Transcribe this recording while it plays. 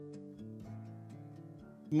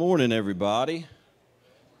Good morning, everybody.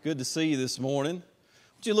 Good to see you this morning.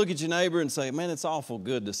 Would you look at your neighbor and say, man, it's awful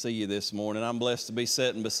good to see you this morning. I'm blessed to be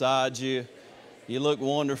sitting beside you. You look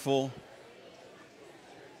wonderful.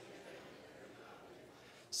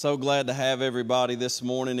 So glad to have everybody this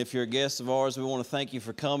morning. If you're a guest of ours, we want to thank you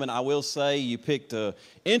for coming. I will say you picked an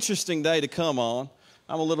interesting day to come on.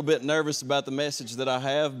 I'm a little bit nervous about the message that I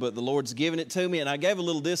have, but the Lord's given it to me. And I gave a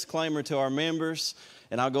little disclaimer to our members,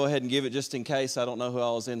 and I'll go ahead and give it just in case. I don't know who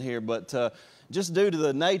all is in here, but just due to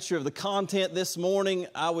the nature of the content this morning,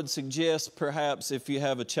 I would suggest perhaps if you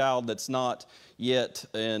have a child that's not yet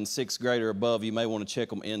in 6th grade or above, you may want to check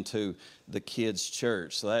them into the kids'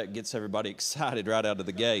 church. So that gets everybody excited right out of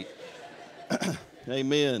the gate.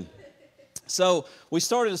 Amen. So we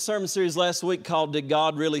started a sermon series last week called Did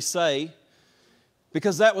God Really Say?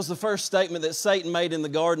 Because that was the first statement that Satan made in the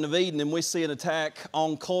Garden of Eden, and we see an attack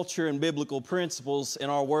on culture and biblical principles in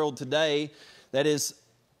our world today that is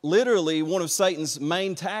literally one of Satan's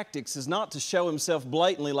main tactics is not to show himself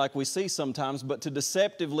blatantly like we see sometimes, but to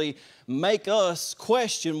deceptively make us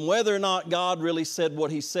question whether or not God really said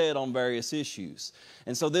what He said on various issues.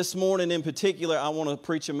 And so this morning in particular, I want to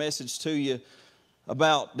preach a message to you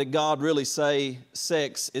about did God really say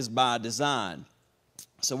sex is by design?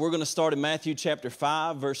 So we're going to start in Matthew chapter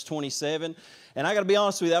 5, verse 27. And I got to be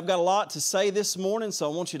honest with you, I've got a lot to say this morning, so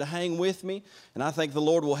I want you to hang with me. And I think the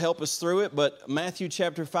Lord will help us through it. But Matthew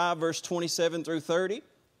chapter 5, verse 27 through 30,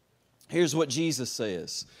 here's what Jesus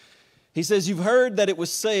says. He says, "You've heard that it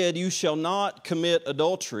was said, you shall not commit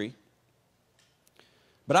adultery.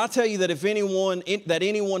 But I tell you that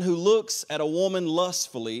anyone who looks at a woman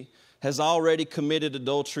lustfully has already committed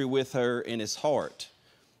adultery with her in his heart.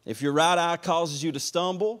 If your right eye causes you to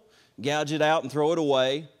stumble, gouge it out and throw it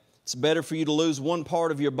away. It's better for you to lose one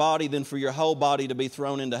part of your body than for your whole body to be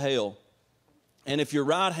thrown into hell. And if your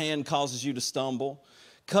right hand causes you to stumble,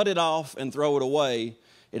 cut it off and throw it away.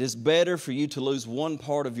 It is better for you to lose one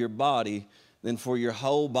part of your body than for your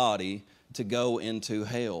whole body to go into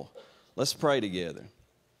hell." Let's pray together.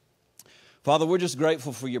 Father, we're just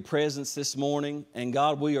grateful for your presence this morning. And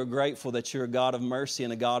God, we are grateful that you're a God of mercy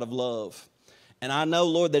and a God of love. And I know,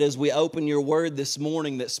 Lord, that as we open your word this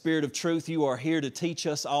morning, that Spirit of truth, you are here to teach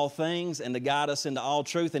us all things and to guide us into all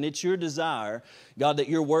truth. And it's your desire, God, that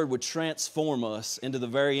your word would transform us into the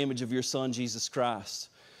very image of your Son, Jesus Christ.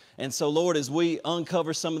 And so, Lord, as we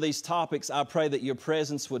uncover some of these topics, I pray that your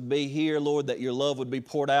presence would be here, Lord, that your love would be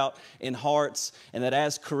poured out in hearts, and that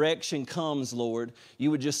as correction comes, Lord, you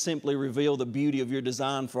would just simply reveal the beauty of your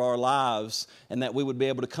design for our lives, and that we would be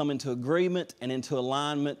able to come into agreement and into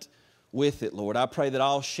alignment with it, Lord. I pray that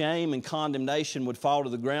all shame and condemnation would fall to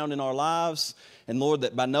the ground in our lives. And Lord,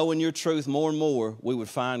 that by knowing your truth more and more, we would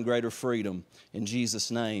find greater freedom. In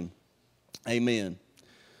Jesus' name, amen.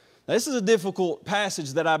 Now, this is a difficult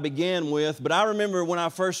passage that I began with, but I remember when I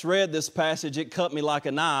first read this passage, it cut me like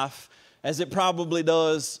a knife, as it probably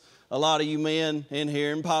does a lot of you men in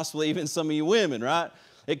here, and possibly even some of you women, right?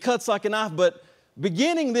 It cuts like a knife, but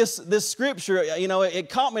beginning this scripture, you know, it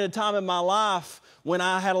caught me at a time in my life when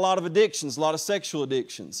I had a lot of addictions, a lot of sexual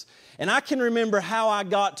addictions. And I can remember how I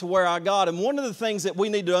got to where I got. And one of the things that we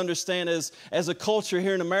need to understand as a culture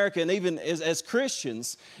here in America, and even as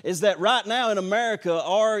Christians, is that right now in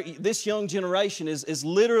America, this young generation is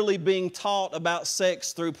literally being taught about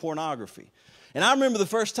sex through pornography. And I remember the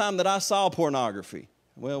first time that I saw pornography.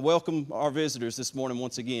 Well, welcome our visitors this morning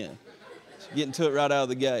once again. Getting to it right out of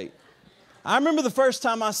the gate. I remember the first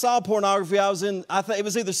time I saw pornography, I think it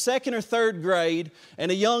was either 2nd or 3rd grade, and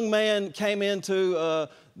a young man came into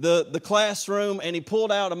the classroom, and he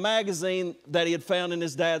pulled out a magazine that he had found in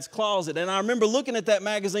his dad's closet. And I remember looking at that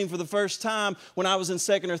magazine for the first time when I was in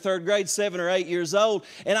 2nd or 3rd grade, 7 or 8 years old,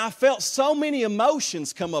 and I felt so many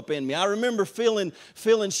emotions come up in me. I remember feeling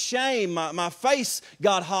shame. My face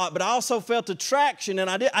got hot, but I also felt attraction, and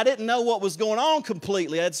I didn't know what was going on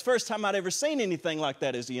completely. It's the first time I'd ever seen anything like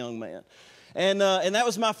that as a young man. And that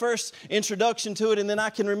was my first introduction to it. And then I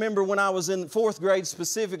can remember when I was in 4th grade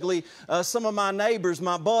specifically, some of my neighbors,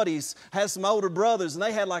 my buddies, had some older brothers, and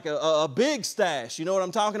they had like a big stash. You know what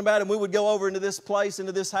I'm talking about? And we would go over into this place,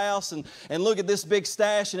 into this house, and look at this big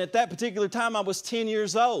stash. And at that particular time, I was 10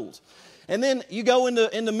 years old. And then you go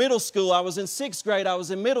into middle school. I was in 6th grade. I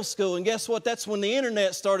was in middle school. And guess what? That's when the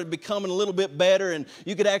internet started becoming a little bit better. And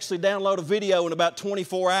you could actually download a video in about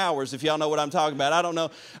 24 hours, if y'all know what I'm talking about. I don't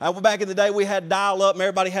know. Back in the day, we had dial-up, and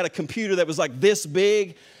everybody had a computer that was like this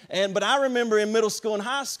big. But I remember in middle school and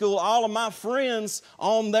high school, all of my friends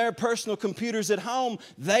on their personal computers at home,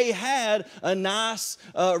 they had a nice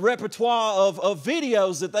repertoire of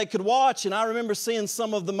videos that they could watch. And I remember seeing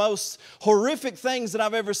some of the most horrific things that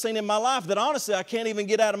I've ever seen in my life that honestly I can't even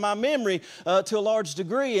get out of my memory to a large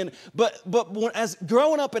degree. But as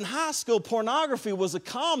growing up in high school, pornography was a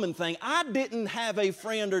common thing. I didn't have a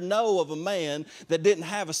friend or know of a man that didn't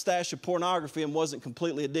have a stash of pornography and wasn't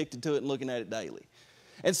completely addicted to it and looking at it daily.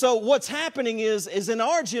 And so what's happening is in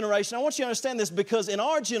our generation, I want you to understand this, because in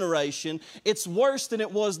our generation, it's worse than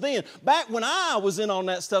it was then. Back when I was in on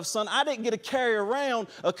that stuff, son, I didn't get to carry around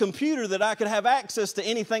a computer that I could have access to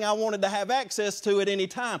anything I wanted to have access to at any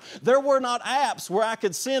time. There were not apps where I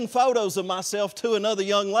could send photos of myself to another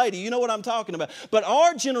young lady. You know what I'm talking about. But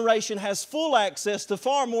our generation has full access to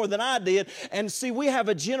far more than I did. And see, we have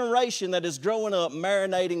a generation that is growing up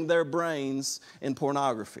marinating their brains in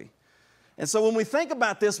pornography. And so when we think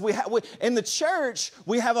about this, in the church,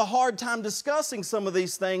 we have a hard time discussing some of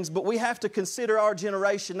these things, but we have to consider our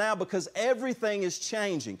generation now because everything is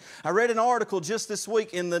changing. I read an article just this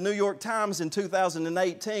week in the New York Times in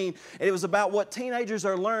 2018, and it was about what teenagers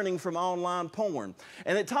are learning from online porn.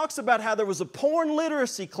 And it talks about how there was a porn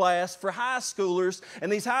literacy class for high schoolers,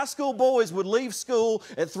 and these high school boys would leave school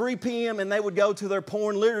at 3 p.m. and they would go to their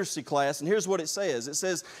porn literacy class. And here's what it says. It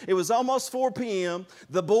says, it was almost 4 p.m.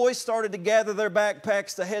 The boys started to gather their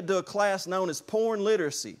backpacks to head to a class known as porn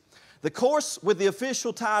literacy. The course with the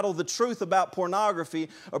official title, The Truth About Pornography,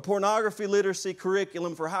 a pornography literacy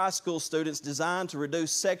curriculum for high school students designed to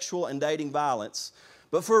reduce sexual and dating violence.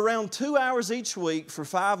 But for around 2 hours each week for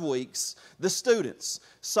 5 weeks, the students,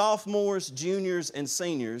 sophomores, juniors, and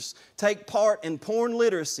seniors, take part in porn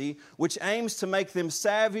literacy, which aims to make them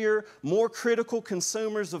savvier, more critical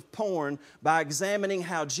consumers of porn by examining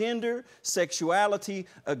how gender, sexuality,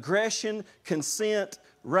 aggression, consent,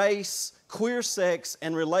 race, queer sex,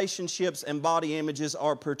 and relationships and body images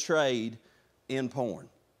are portrayed in porn.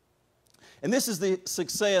 And this is the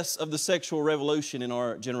success of the sexual revolution in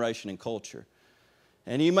our generation and culture.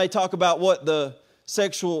 And you may talk about what the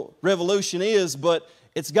sexual revolution is, but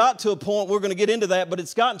it's got to a point, we're going to get into that, but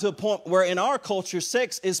it's gotten to a point where in our culture,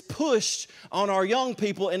 sex is pushed on our young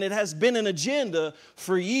people, and it has been an agenda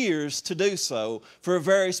for years to do so for a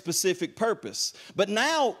very specific purpose. But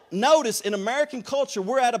now, notice in American culture,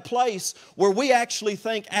 we're at a place where we actually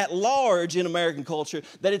think at large in American culture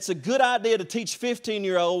that it's a good idea to teach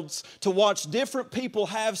 15-year-olds to watch different people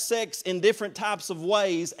have sex in different types of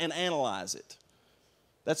ways and analyze it.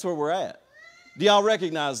 That's where we're at. Do y'all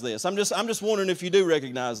recognize this? I'm just wondering if you do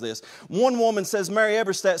recognize this. One woman says, Mary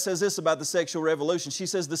Eberstadt says this about the sexual revolution. She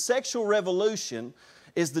says, the sexual revolution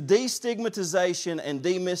is the destigmatization and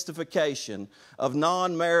demystification of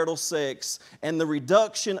non-marital sex and the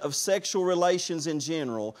reduction of sexual relations in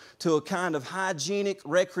general to a kind of hygienic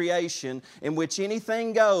recreation in which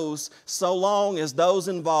anything goes so long as those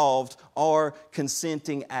involved are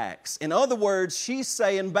consenting acts. In other words, she's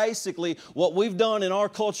saying basically what we've done in our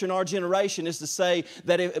culture and our generation is to say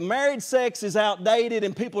that if married sex is outdated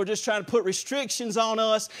and people are just trying to put restrictions on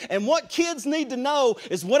us, and what kids need to know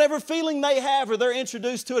is whatever feeling they have or they're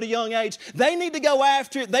introduced to at a young age, they need to go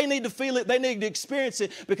after it, they need to feel it, they need to experience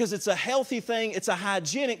it because it's a healthy thing, it's a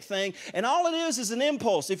hygienic thing, and all it is an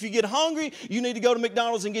impulse. If you get hungry, you need to go to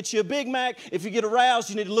McDonald's and get you a Big Mac. If you get aroused,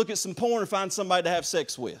 you need to look at some porn and find somebody to have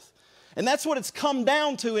sex with. And that's what it's come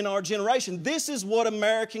down to in our generation. This is what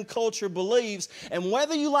American culture believes, and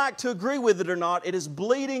whether you like to agree with it or not, it is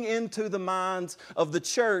bleeding into the minds of the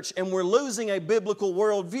church, and we're losing a biblical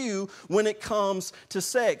worldview when it comes to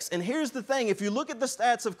sex. And here's the thing, if you look at the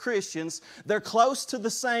stats of Christians, they're close to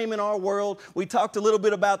the same in our world. We talked a little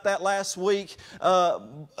bit about that last week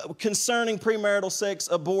concerning premarital sex,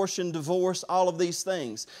 abortion, divorce, all of these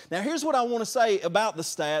things. Now here's what I want to say about the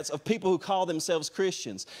stats of people who call themselves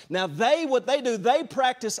Christians. Now what they do, they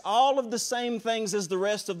practice all of the same things as the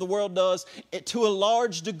rest of the world does to a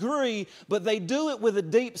large degree, but they do it with a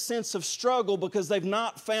deep sense of struggle because they've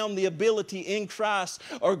not found the ability in Christ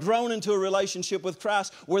or grown into a relationship with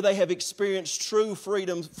Christ where they have experienced true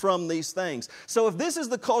freedom from these things. So if this is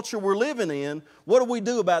the culture we're living in, what do we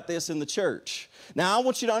do about this in the church? Now, I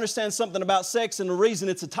want you to understand something about sex, and the reason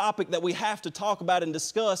it's a topic that we have to talk about and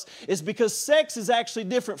discuss is because sex is actually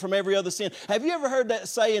different from every other sin. Have you ever heard that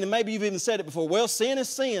saying, and maybe you've even said it before, well, sin is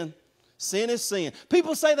sin. Sin is sin.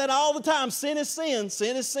 People say that all the time, sin is sin,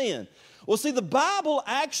 sin is sin. Well, see, the Bible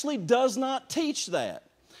actually does not teach that.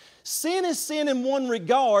 Sin is sin in one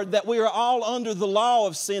regard, that we are all under the law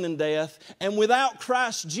of sin and death, and without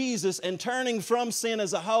Christ Jesus and turning from sin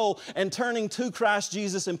as a whole and turning to Christ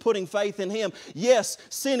Jesus and putting faith in Him. Yes,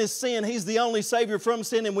 sin is sin. He's the only Savior from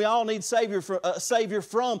sin, and we all need Savior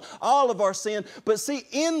from all of our sin. But see,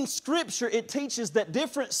 in Scripture it teaches that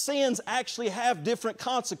different sins actually have different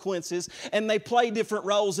consequences, and they play different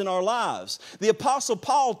roles in our lives. The Apostle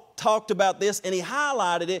Paul talked about this, and he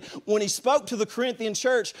highlighted it when he spoke to the Corinthian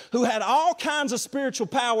church, who had all kinds of spiritual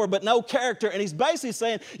power but no character. And he's basically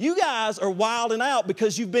saying, you guys are wilding out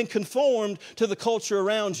because you've been conformed to the culture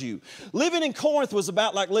around you. Living in Corinth was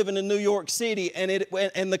about like living in New York City, and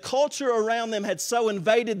the culture around them had so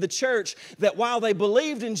invaded the church that while they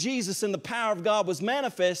believed in Jesus and the power of God was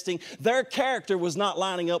manifesting, their character was not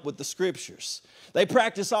lining up with the Scriptures. They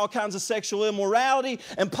practiced all kinds of sexual immorality,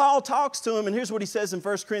 and Paul talks to them, and here's what he says in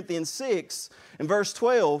 1 Corinthians 6, in verse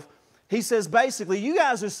 12. He says, basically, you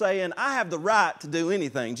guys are saying, I have the right to do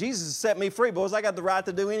anything. Jesus has set me free, boys. I got the right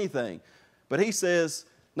to do anything. But he says,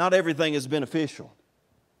 not everything is beneficial.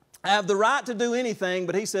 I have the right to do anything,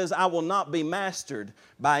 but he says, I will not be mastered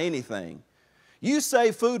by anything. You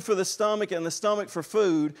say food for the stomach and the stomach for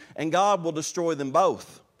food, and God will destroy them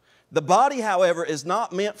both. The body, however, is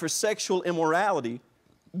not meant for sexual immorality,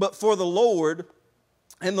 but for the Lord,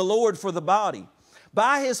 and the Lord for the body.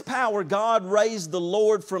 By His power, God raised the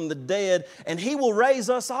Lord from the dead, and He will raise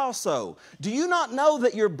us also. Do you not know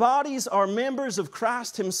that your bodies are members of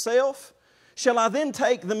Christ Himself? Shall I then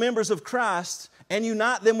take the members of Christ and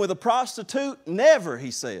unite them with a prostitute? Never,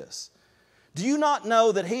 he says. Do you not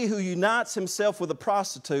know that he who unites himself with a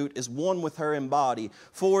prostitute is one with her in body?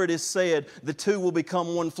 For it is said, the two will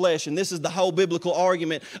become one flesh. And this is the whole biblical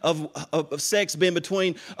argument of sex being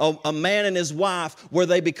between a man and his wife, where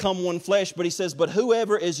they become one flesh. But he says, but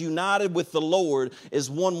whoever is united with the Lord is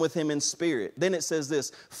one with Him in spirit. Then it says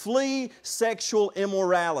this, flee sexual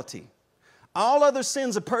immorality. All other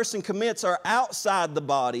sins a person commits are outside the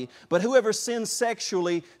body, but whoever sins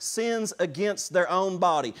sexually sins against their own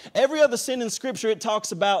body. Every other sin in Scripture, it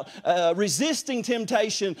talks about resisting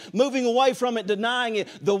temptation, moving away from it, denying it.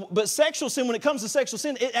 But sexual sin, when it comes to sexual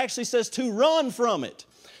sin, it actually says to run from it.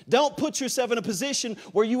 Don't put yourself in a position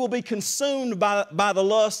where you will be consumed by the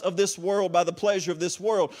lust of this world, by the pleasure of this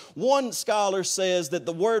world. One scholar says that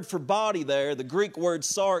the word for body there, the Greek word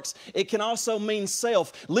sarx, it can also mean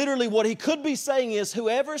self. Literally what he could be saying is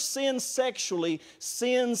whoever sins sexually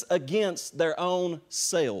sins against their own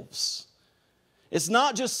selves. It's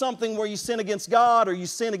not just something where you sin against God or you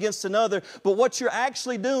sin against another, but what you're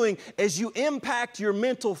actually doing is you impact your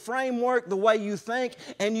mental framework, the way you think,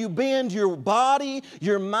 and you bend your body,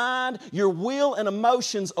 your mind, your will and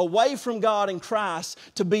emotions away from God and Christ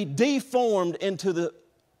to be deformed into the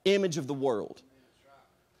image of the world.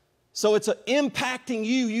 So it's impacting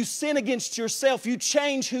you. You sin against yourself. You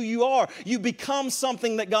change who you are. You become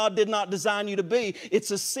something that God did not design you to be. It's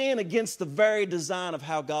a sin against the very design of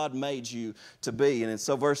how God made you to be. And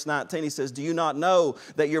so verse 19, he says, do you not know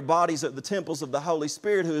that your bodies are the temples of the Holy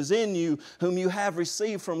Spirit who is in you, whom you have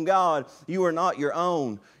received from God? You are not your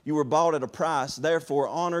own. You were bought at a price. Therefore,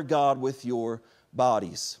 honor God with your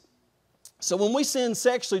bodies. So when we sin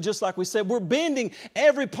sexually, just like we said, we're bending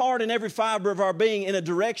every part and every fiber of our being in a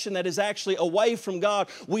direction that is actually away from God.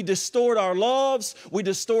 We distort our loves, we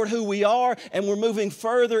distort who we are, and we're moving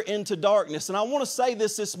further into darkness. And I want to say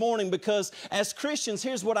this morning because as Christians,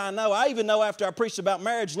 here's what I know. I even know after I preached about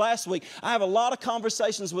marriage last week, I have a lot of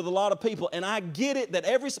conversations with a lot of people, and I get it that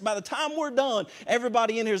by the time we're done,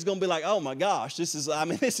 everybody in here is going to be like, oh my gosh, this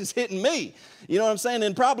is hitting me. You know what I'm saying?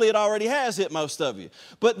 And probably it already has hit most of you.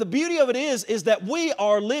 But the beauty of it is that we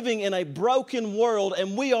are living in a broken world,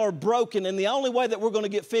 and we are broken, and the only way that we're going to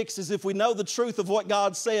get fixed is if we know the truth of what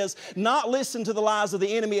God says, not listen to the lies of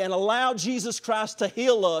the enemy, and allow Jesus Christ to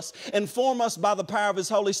heal us and form us by the power of His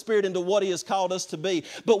Holy Spirit into what He has called us to be.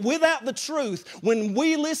 But without the truth, when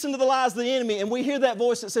we listen to the lies of the enemy and we hear that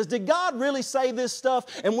voice that says, did God really say this stuff?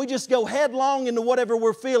 And we just go headlong into whatever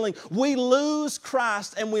we're feeling, we lose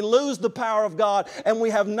Christ and we lose the power of God, and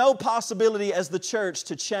we have no possibility as the church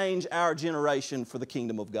to change our generation for the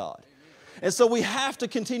kingdom of God. And so we have to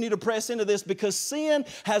continue to press into this because sin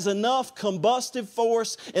has enough combustive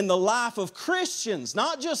force in the life of Christians,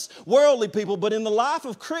 not just worldly people, but in the life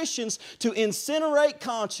of Christians to incinerate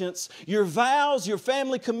conscience, your vows, your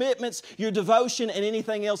family commitments, your devotion, and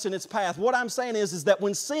anything else in its path. What I'm saying is that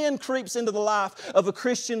when sin creeps into the life of a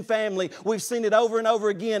Christian family, we've seen it over and over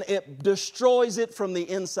again, it destroys it from the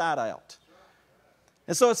inside out.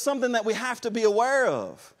 And so it's something that we have to be aware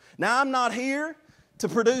of. Now, I'm not here to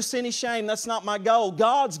produce any shame. That's not my goal.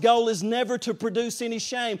 God's goal is never to produce any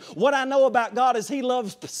shame. What I know about God is He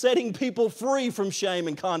loves setting people free from shame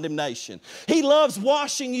and condemnation. He loves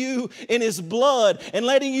washing you in His blood and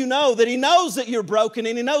letting you know that He knows that you're broken,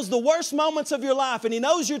 and He knows the worst moments of your life, and He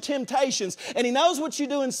knows your temptations, and He knows what you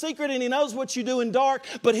do in secret, and He knows what you do in dark,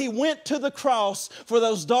 but He went to the cross for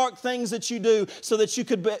those dark things that you do so that you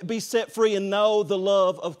could be set free and know the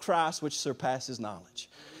love of Christ which surpasses knowledge.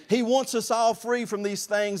 He wants us all free from these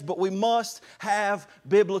things, but we must have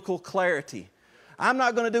biblical clarity. I'm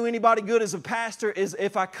not going to do anybody good as a pastor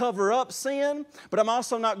if I cover up sin, but I'm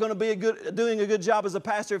also not going to be doing a good job as a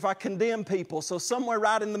pastor if I condemn people. So somewhere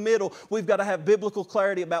right in the middle, we've got to have biblical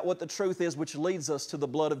clarity about what the truth is, which leads us to the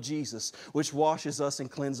blood of Jesus, which washes us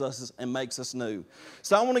and cleanses us and makes us new.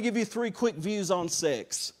 So I want to give you 3 quick views on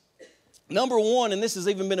sex. Number 1, and this has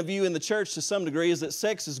even been a view in the church to some degree, is that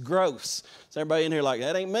sex is gross. So everybody in here like,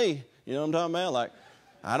 that ain't me. You know what I'm talking about? Like,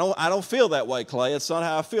 I don't feel that way, Clay. It's not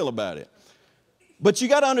how I feel about it. But you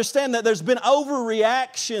got to understand that there's been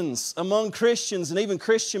overreactions among Christians and even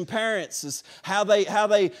Christian parents is how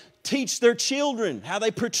they teach their children, how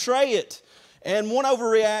they portray it. And one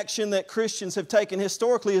overreaction that Christians have taken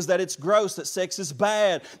historically is that it's gross, that sex is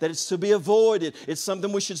bad, that it's to be avoided. It's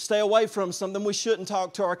something we should stay away from, something we shouldn't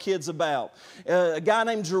talk to our kids about. A guy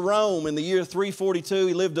named Jerome in the year 342,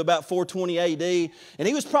 he lived about 420 AD, and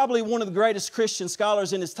he was probably one of the greatest Christian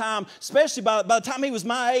scholars in his time, especially by the time he was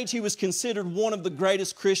my age, he was considered one of the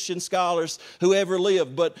greatest Christian scholars who ever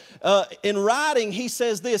lived. But in writing, he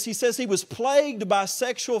says this, he says he was plagued by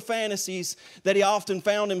sexual fantasies that he often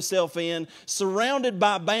found himself in, surrounded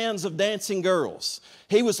by bands of dancing girls.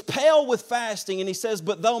 He was pale with fasting, and he says,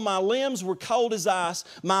 but though my limbs were cold as ice,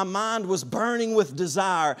 my mind was burning with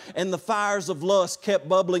desire, and the fires of lust kept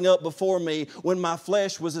bubbling up before me when my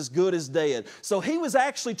flesh was as good as dead. So he was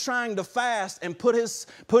actually trying to fast and put his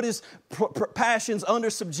passions under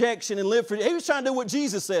subjection and live for. He was trying to do what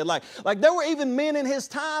Jesus said. Like there were even men in his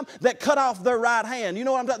time that cut off their right hand. You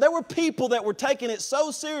know what I'm talking about? There were people that were taking it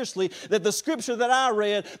so seriously that the scripture that I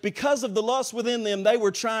read, because of the lust within them, they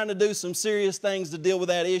were trying to do some serious things to deal with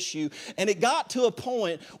that issue. And it got to a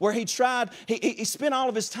point where he spent all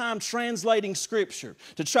of his time translating scripture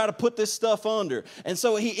to try to put this stuff under. And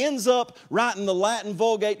so he ends up writing the Latin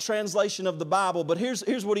Vulgate translation of the Bible. But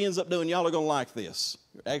here's what he ends up doing. Y'all are going to like this.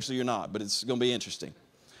 Actually, you're not, but it's going to be interesting.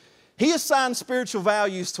 He assigned spiritual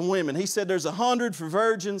values to women. He said there's 100 for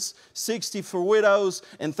virgins, 60 for widows,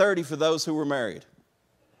 and 30 for those who were married.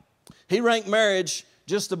 He ranked marriage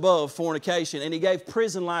just above fornication, and he gave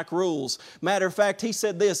prison-like rules. Matter of fact, he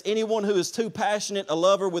said this, anyone who is too passionate a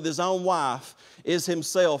lover with his own wife is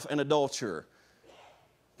himself an adulterer.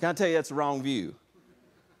 Can I tell you that's the wrong view?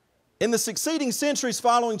 In the succeeding centuries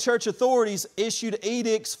following, church authorities issued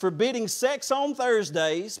edicts forbidding sex on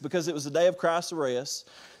Thursdays because it was the day of Christ's arrest.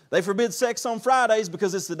 They forbid sex on Fridays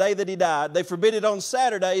because it's the day that He died. They forbid it on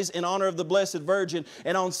Saturdays in honor of the Blessed Virgin,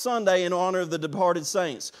 and on Sunday in honor of the departed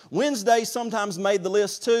saints. Wednesday sometimes made the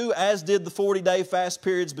list too, as did the 40-day fast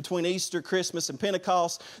periods between Easter, Christmas, and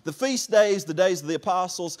Pentecost. The feast days, the days of the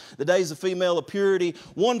apostles, the days of female purity.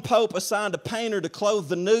 One pope assigned a painter to clothe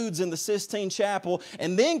the nudes in the Sistine Chapel,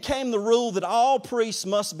 and then came the rule that all priests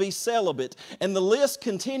must be celibate. And the list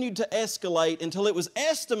continued to escalate until it was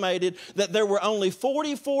estimated that there were only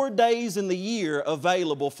 44 days in the year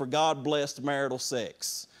available for God-blessed marital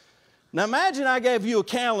sex. Now imagine I gave you a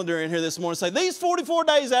calendar in here this morning and say, these 44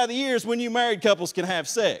 days out of the year is when you married couples can have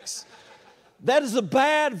sex. That is a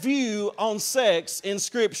bad view on sex in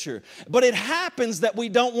Scripture. But it happens that we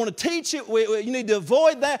don't want to teach it. You need to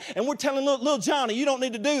avoid that. And we're telling little Johnny, you don't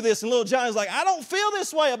need to do this. And little Johnny's like, I don't feel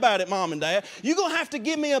this way about it, Mom and Dad. You're going to have to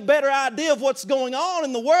give me a better idea of what's going on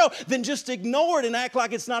in the world than just ignore it and act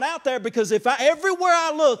like it's not out there. Because everywhere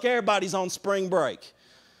I look, everybody's on spring break.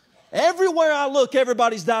 Everywhere I look,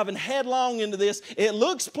 everybody's diving headlong into this. It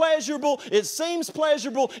looks pleasurable. It seems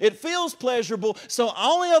pleasurable. It feels pleasurable. So the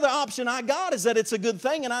only other option I got is that it's a good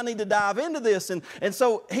thing and I need to dive into this. And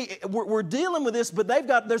so we're dealing with this, but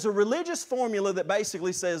there's a religious formula that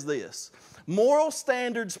basically says this. Moral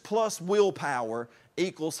standards plus willpower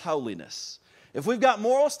equals holiness. If we've got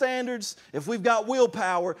moral standards, if we've got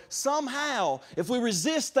willpower, somehow, if we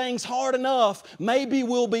resist things hard enough, maybe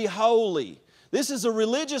we'll be holy. This is a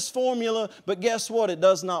religious formula, but guess what? It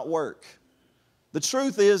does not work. The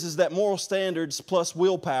truth is that moral standards plus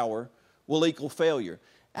willpower will equal failure.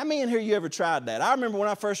 How many in here you ever tried that? I remember when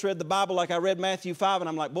I first read the Bible, like I read Matthew 5, and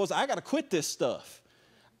I'm like, boys, I got to quit this stuff.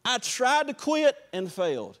 I tried to quit and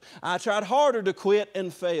failed. I tried harder to quit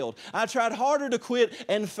and failed. I tried harder to quit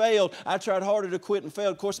and failed. I tried harder to quit and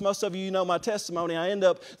failed. Of course, most of you know my testimony. I end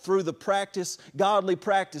up through the practice, godly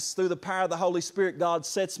practice, through the power of the Holy Spirit, God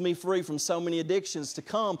sets me free from so many addictions to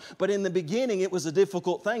come. But in the beginning, it was a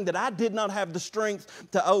difficult thing that I did not have the strength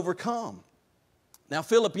to overcome. Now,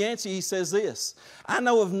 Philip Yancey, he says this, I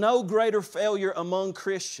know of no greater failure among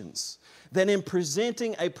Christians than in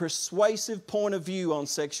presenting a persuasive point of view on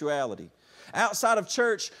sexuality. Outside of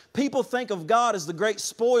church, people think of God as the great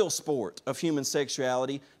spoil sport of human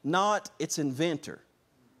sexuality, not its inventor.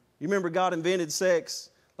 You remember God invented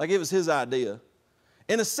sex like it was His idea.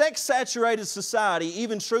 In a sex-saturated society,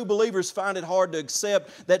 even true believers find it hard to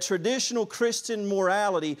accept that traditional Christian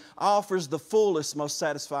morality offers the fullest, most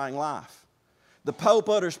satisfying life. The Pope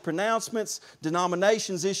utters pronouncements,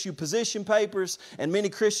 denominations issue position papers, and many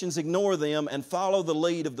Christians ignore them and follow the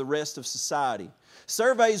lead of the rest of society.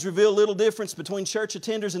 Surveys reveal little difference between church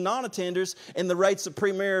attenders and non-attenders in the rates of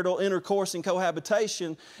premarital intercourse and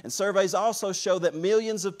cohabitation. And surveys also show that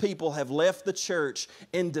millions of people have left the church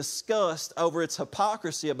in disgust over its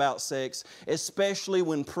hypocrisy about sex, especially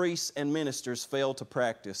when priests and ministers fail to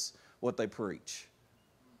practice what they preach.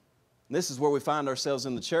 This is where we find ourselves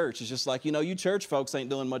in the church. It's just like, you church folks ain't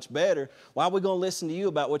doing much better. Why are we going to listen to you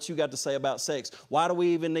about what you got to say about sex? Why do we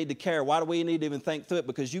even need to care? Why do we need to even think through it?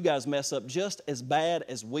 Because you guys mess up just as bad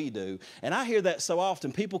as we do. And I hear that so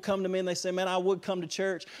often. People come to me and they say, man, I would come to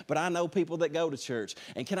church, but I know people that go to church.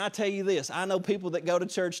 And can I tell you this? I know people that go to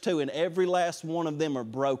church too, and every last one of them are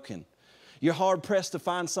broken. You're hard-pressed to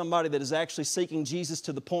find somebody that is actually seeking Jesus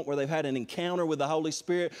to the point where they've had an encounter with the Holy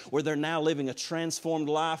Spirit, where they're now living a transformed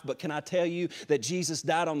life. But can I tell you that Jesus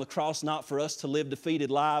died on the cross not for us to live defeated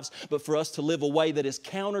lives, but for us to live a way that is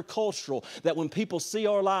countercultural, that when people see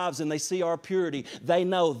our lives and they see our purity, they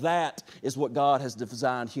know that is what God has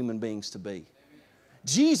designed human beings to be.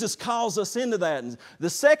 Jesus calls us into that. And the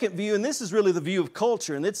second view, and this is really the view of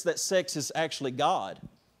culture, and it's that sex is actually God.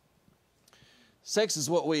 Sex is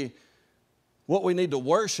what we need to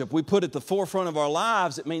worship. We put it at the forefront of our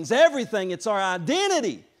lives. It means everything. It's our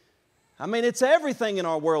identity. It's everything in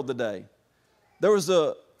our world today. There was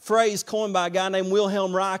a phrase coined by a guy named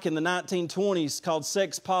Wilhelm Reich in the 1920s called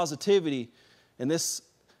sex positivity. And this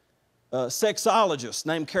sexologist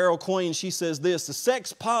named Carol Queen, she says this, the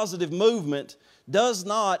sex positive movement does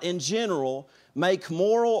not, in general, make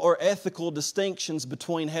moral or ethical distinctions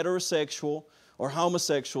between heterosexual or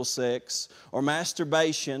homosexual sex, or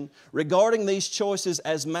masturbation, regarding these choices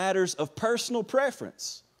as matters of personal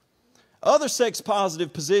preference. Other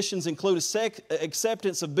sex-positive positions include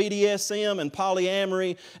acceptance of BDSM and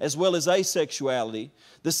polyamory, as well as asexuality.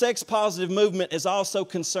 The sex-positive movement is also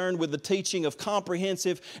concerned with the teaching of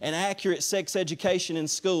comprehensive and accurate sex education in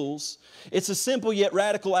schools. It's a simple yet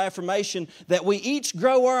radical affirmation that we each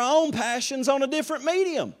grow our own passions on a different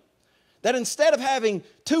medium. That instead of having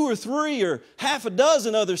 2 or 3 or half a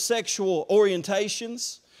dozen other sexual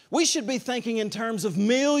orientations, we should be thinking in terms of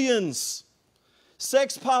millions.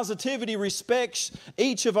 Sex positivity respects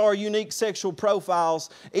each of our unique sexual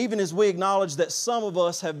profiles, even as we acknowledge that some of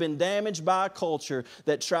us have been damaged by a culture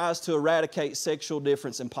that tries to eradicate sexual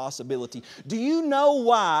difference and possibility. Do you know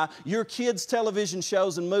why your kids' television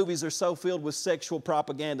shows and movies are so filled with sexual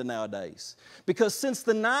propaganda nowadays? Because since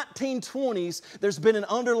the 1920s, there's been an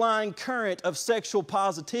underlying current of sexual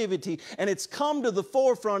positivity, and it's come to the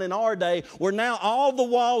forefront in our day where now all the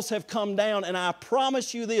walls have come down, and I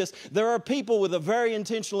promise you this, there are people with a very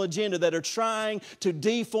intentional agenda that are trying to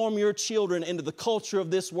deform your children into the culture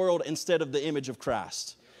of this world instead of the image of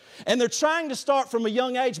Christ. And they're trying to start from a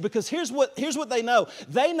young age because here's what they know.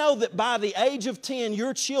 They know that by the age of 10,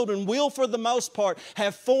 your children will, for the most part,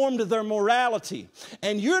 have formed their morality.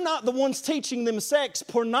 And you're not the ones teaching them sex.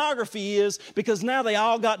 Pornography is, because now they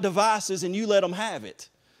all got devices and you let them have it.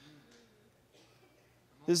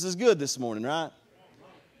 This is good this morning, right?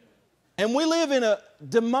 And we live in a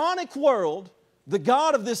demonic world. The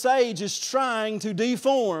God of this age is trying to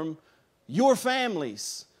deform your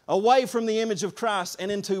families away from the image of Christ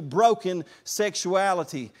and into broken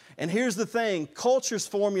sexuality. And here's the thing, culture's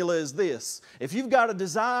formula is this. If you've got a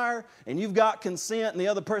desire and you've got consent and the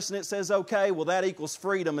other person it says okay, well that equals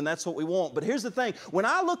freedom and that's what we want. But here's the thing, when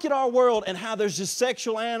I look at our world and how there's just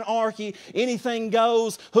sexual anarchy, anything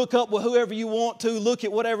goes, hook up with whoever you want to, look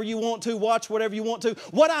at whatever you want to, watch whatever you want to,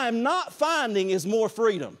 what I am not finding is more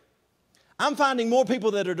freedom. I'm finding more people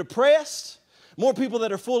that are depressed, more people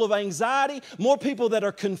that are full of anxiety, more people that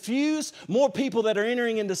are confused, more people that are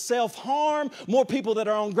entering into self-harm, more people that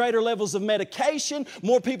are on greater levels of medication,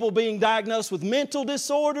 more people being diagnosed with mental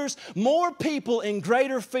disorders, more people in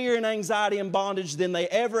greater fear and anxiety and bondage than they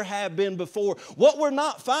ever have been before. What we're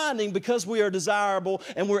not finding, because we are desirable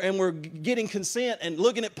and we're getting consent and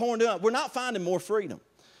looking at porn, we're not finding more freedom.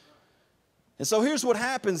 And so here's what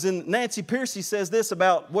happens, and Nancy Pearcey says this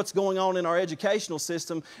about what's going on in our educational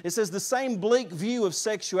system. It says the same bleak view of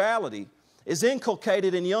sexuality is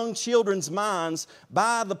inculcated in young children's minds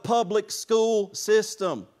by the public school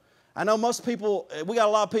system. I know most people, we got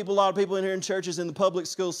a lot of people in here in churches in the public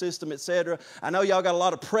school system, etc. I know y'all got a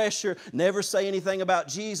lot of pressure. Never say anything about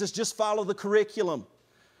Jesus. Just follow the curriculum.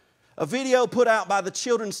 A video put out by the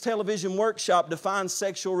Children's Television Workshop defines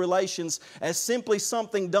sexual relations as simply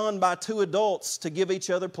something done by two adults to give each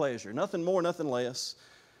other pleasure. Nothing more, nothing less.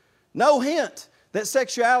 No hint that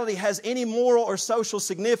sexuality has any moral or social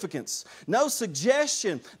significance. No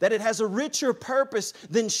suggestion that it has a richer purpose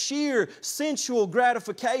than sheer sensual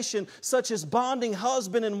gratification, such as bonding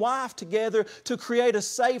husband and wife together to create a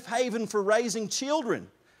safe haven for raising children.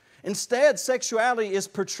 Instead, sexuality is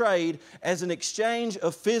portrayed as an exchange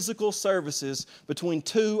of physical services between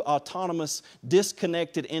two autonomous,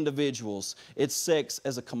 disconnected individuals. It's sex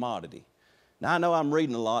as a commodity. Now, I know I'm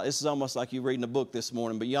reading a lot. This is almost like you reading a book this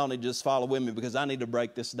morning, but y'all need to just follow with me because I need to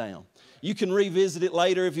break this down. You can revisit it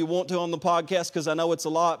later if you want to on the podcast because I know it's a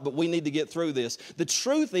lot, but we need to get through this. The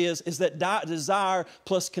truth is that desire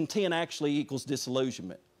plus content actually equals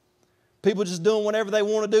disillusionment. People just doing whatever they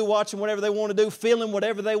want to do, watching whatever they want to do, feeling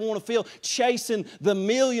whatever they want to feel, chasing the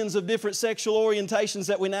millions of different sexual orientations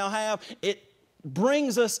that we now have. It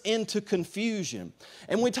brings us into confusion.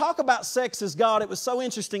 And when we talk about sex as God, it was so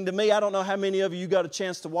interesting to me. I don't know how many of you got a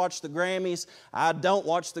chance to watch the Grammys. I don't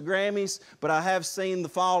watch the Grammys, but I have seen the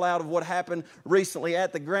fallout of what happened recently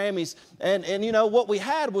at the Grammys. And you know, what we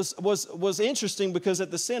had was interesting because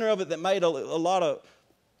at the center of it that made a lot of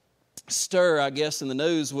stir, I guess, in the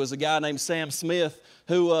news was a guy named Sam Smith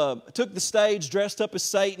who took the stage, dressed up as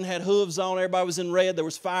Satan, had hooves on, everybody was in red, there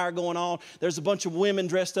was fire going on. There's a bunch of women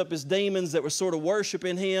dressed up as demons that were sort of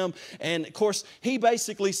worshiping him. And of course, he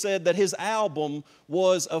basically said that his album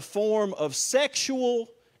was a form of sexual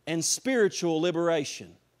and spiritual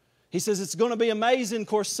liberation. He says it's going to be amazing. Of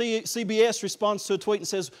course, CBS responds to a tweet and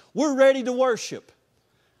says, "We're ready to worship."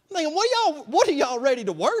 I'm thinking, what are y'all ready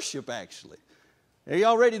to worship actually? Are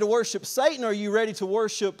y'all ready to worship Satan, or are you ready to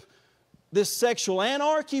worship this sexual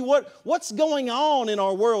anarchy? What's going on in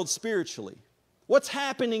our world spiritually? What's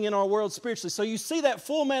happening in our world spiritually? So you see that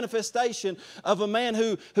full manifestation of a man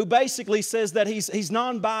who basically says that he's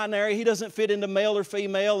non-binary, he doesn't fit into male or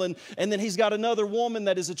female, and then he's got another woman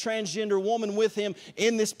that is a transgender woman with him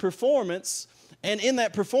in this performance. And in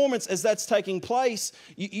that performance, as that's taking place,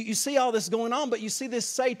 you see all this going on, but you see this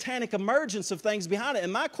satanic emergence of things behind it.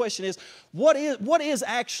 And my question is, what is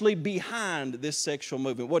actually behind this sexual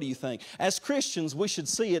movement? What do you think? As Christians, we should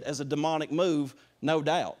see it as a demonic move, no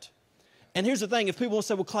doubt. And here's the thing, if people will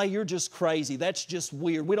say, well, Clay, you're just crazy. That's just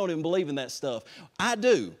weird. We don't even believe in that stuff. I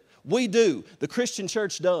do. We do. The Christian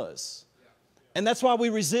church does. And that's why we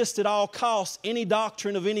resist at all costs any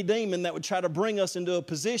doctrine of any demon that would try to bring us into a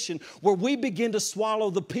position where we begin to swallow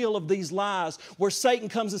the pill of these lies, where Satan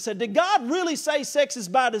comes and said, did God really say sex is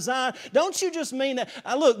by design? Don't you just mean that?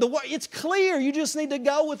 Look, it's clear. You just need to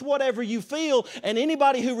go with whatever you feel. And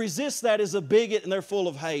anybody who resists that is a bigot, and they're full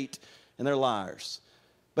of hate, and they're liars.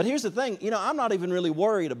 But here's the thing. You know, I'm not even really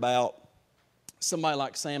worried about somebody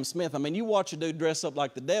like Sam Smith. I mean, you watch a dude dress up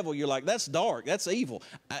like the devil, you're like, that's dark, that's evil.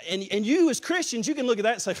 And you as Christians, you can look at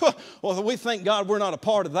that and say, well, we thank God we're not a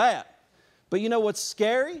part of that. But you know what's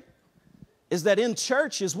scary? Is that in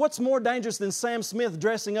churches, what's more dangerous than Sam Smith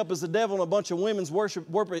dressing up as the devil and a bunch of women's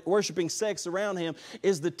worshiping sex around him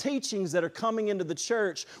is the teachings that are coming into the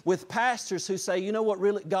church with pastors who say, you know what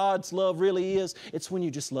really God's love really is? It's when you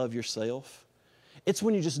just love yourself. It's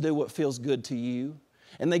when you just do what feels good to you.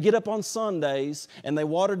 And they get up on Sundays and they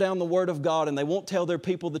water down the Word of God and they won't tell their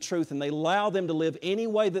people the truth and they allow them to live any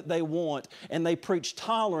way that they want and they preach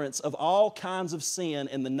tolerance of all kinds of sin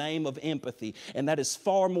in the name of empathy. And that is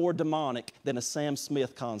far more demonic than a Sam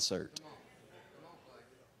Smith concert.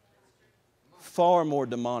 Far more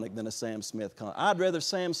demonic than a Sam Smith concert. I'd rather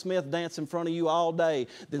Sam Smith dance in front of you all day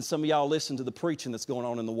than some of y'all listen to the preaching that's going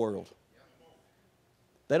on in the world.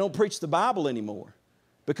 They don't preach the Bible anymore.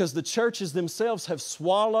 Because the churches themselves have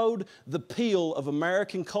swallowed the pill of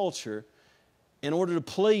American culture in order to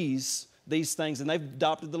please these things. And they've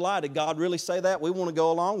adopted the lie. Did God really say that? We want to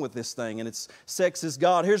go along with this thing. And it's sex is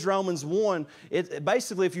God. Here's Romans 1.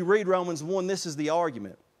 Basically, if you read Romans 1, this is the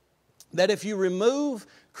argument. that if you remove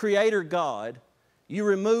Creator God, you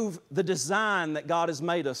remove the design that God has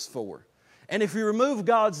made us for. And if you remove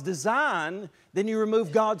God's design, then you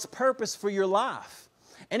remove God's purpose for your life.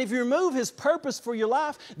 And if you remove His purpose for your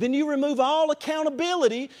life, then you remove all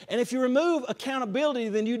accountability. And if you remove accountability,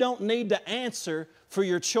 then you don't need to answer for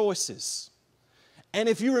your choices. And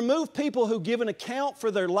if you remove people who give an account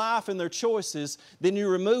for their life and their choices, then you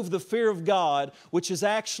remove the fear of God, which is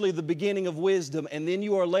actually the beginning of wisdom, and then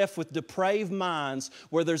you are left with depraved minds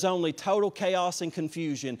where there's only total chaos and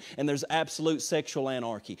confusion and there's absolute sexual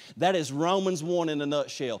anarchy. That is Romans 1 in a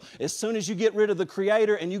nutshell. As soon as you get rid of the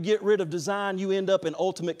Creator and you get rid of design, you end up in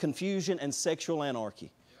ultimate confusion and sexual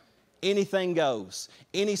anarchy. Anything goes.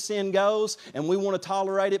 Any sin goes, and we want to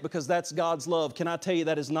tolerate it because that's God's love. Can I tell you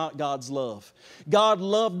that is not God's love? God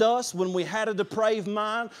loved us when we had a depraved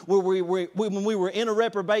mind, when we were in a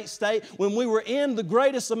reprobate state, when we were in the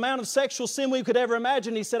greatest amount of sexual sin we could ever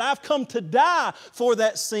imagine. He said, I've come to die for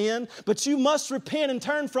that sin, but you must repent and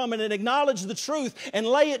turn from it and acknowledge the truth and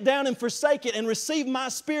lay it down and forsake it and receive my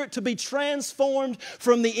Spirit to be transformed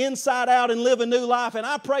from the inside out and live a new life. And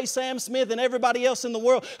I pray Sam Smith and everybody else in the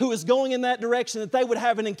world who is going in that direction, that they would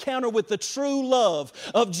have an encounter with the true love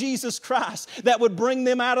of Jesus Christ that would bring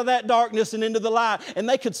them out of that darkness and into the light, and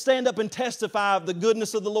they could stand up and testify of the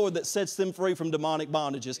goodness of the Lord that sets them free from demonic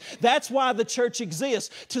bondages. That's why the church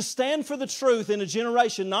exists, to stand for the truth in a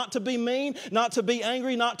generation, not to be mean, not to be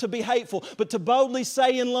angry, not to be hateful, but to boldly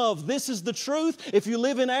say in love, this is the truth. If you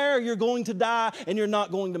live in error, you're going to die and you're not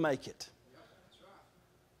going to make it.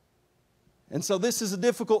 And so this is a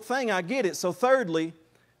difficult thing, I get it. So thirdly,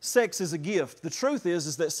 sex is a gift. The truth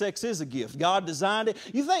is that sex is a gift. God designed it.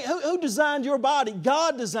 You think, who designed your body?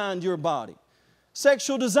 God designed your body.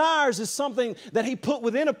 Sexual desires is something that He put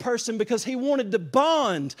within a person because He wanted to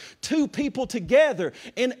bond two people together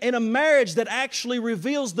in a marriage that actually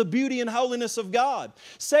reveals the beauty and holiness of God.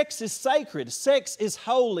 Sex is sacred. Sex is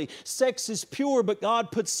holy. Sex is pure, but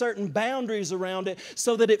God puts certain boundaries around it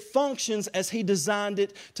so that it functions as He designed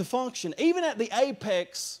it to function. Even at the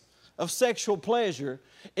apex of sexual pleasure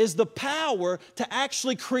is the power to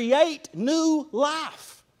actually create new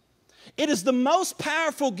life. It is the most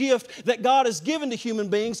powerful gift that God has given to human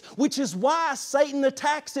beings, which is why Satan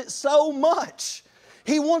attacks it so much.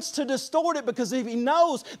 He wants to distort it because he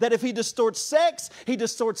knows that if he distorts sex, he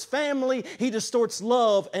distorts family, he distorts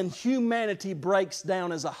love, and humanity breaks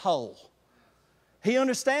down as a whole. He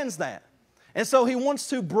understands that. And so he wants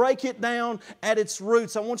to break it down at its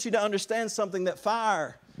roots. I want you to understand something, that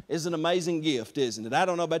fire is an amazing gift, isn't it? I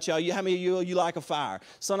don't know about y'all. How many of you like a fire?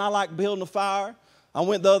 Son, I like building a fire. I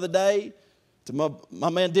went the other day to my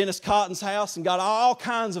man Dennis Cotton's house and got all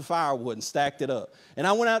kinds of firewood and stacked it up. And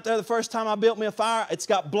I went out there the first time I built me a fire. It's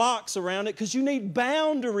got blocks around it because you need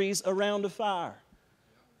boundaries around a fire.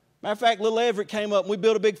 Matter of fact, little Everett came up and we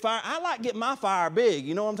built a big fire. I like getting my fire big.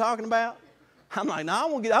 You know what I'm talking about? I'm like, no, I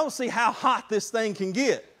want to see how hot this thing can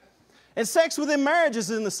get. And sex within marriage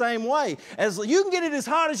is in the same way. As you can get it as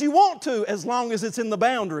hot as you want to, as long as it's in the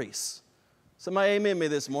boundaries. Somebody amen me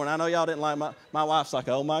this morning. I know y'all didn't like my wife's like,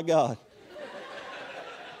 oh my God.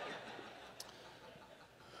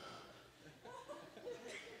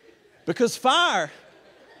 Because fire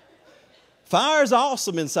is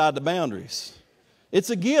awesome inside the boundaries.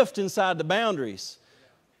 It's a gift inside the boundaries.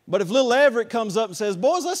 But if little Everett comes up and says,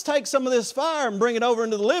 boys, let's take some of this fire and bring it over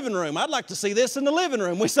into the living room. I'd like to see this in the living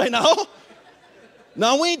room. We say, no.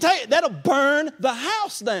 No, we ain't take it. That'll burn the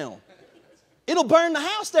house down. It'll burn the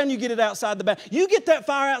house down. You get it outside the boundaries. You get that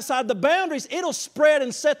fire outside the boundaries, it'll spread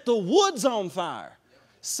and set the woods on fire.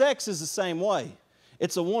 Sex is the same way.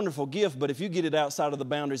 It's a wonderful gift, but if you get it outside of the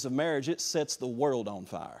boundaries of marriage, it sets the world on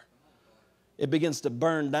fire. It begins to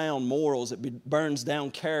burn down morals. It burns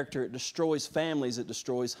down character. It destroys families. It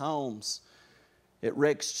destroys homes. It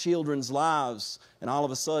wrecks children's lives. And all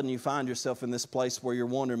of a sudden you find yourself in this place where you're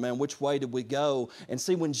wondering, man, which way did we go? And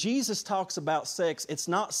see, when Jesus talks about sex, it's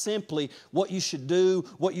not simply what you should do,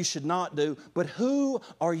 what you should not do, but who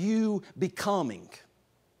are you becoming?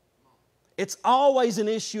 It's always an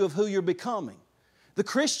issue of who you're becoming. The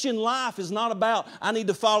Christian life is not about, I need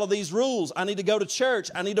to follow these rules, I need to go to church,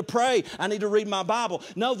 I need to pray, I need to read my Bible.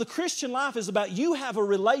 No, the Christian life is about you have a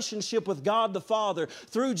relationship with God the Father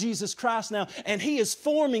through Jesus Christ now, and He is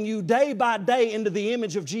forming you day by day into the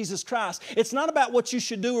image of Jesus Christ. It's not about what you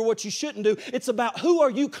should do or what you shouldn't do. It's about who are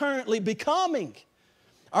you currently becoming.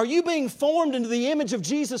 Are you being formed into the image of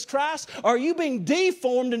Jesus Christ? Or are you being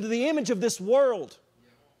deformed into the image of this world?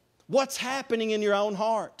 What's happening in your own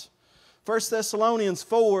heart? 1 Thessalonians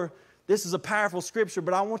 4, this is a powerful scripture,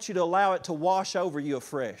 but I want you to allow it to wash over you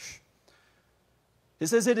afresh. It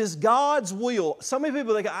says it is God's will. So many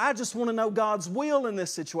people think, I just want to know God's will in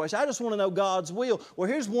this situation. I just want to know God's will. Well,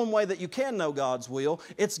 here's one way that you can know God's will.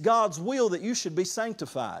 It's God's will that you should be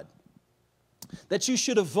sanctified, that you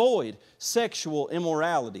should avoid sexual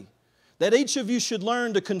immorality, that each of you should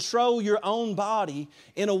learn to control your own body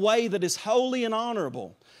in a way that is holy and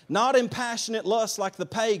honorable, not in passionate lust like the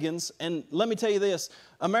pagans. And let me tell you this,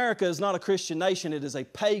 America is not a Christian nation, it is a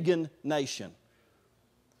pagan nation.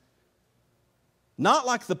 Not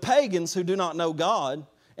like the pagans who do not know God,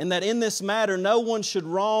 and that in this matter no one should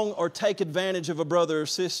wrong or take advantage of a brother or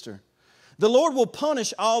sister. The Lord will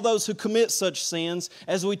punish all those who commit such sins,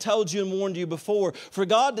 as we told you and warned you before. For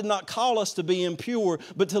God did not call us to be impure,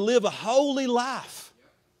 but to live a holy life.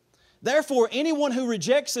 Therefore, anyone who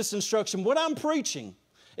rejects this instruction, what I'm preaching,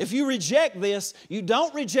 if you reject this, you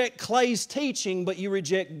don't reject Clay's teaching, but you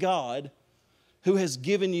reject God, who has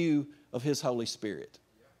given you of His Holy Spirit.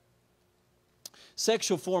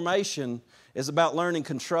 Sexual formation is about learning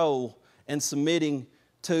control and submitting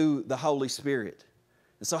to the Holy Spirit.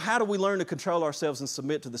 And so how do we learn to control ourselves and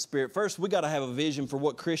submit to the Spirit? First, we got to have a vision for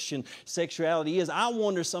what Christian sexuality is. I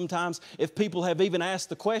wonder sometimes if people have even asked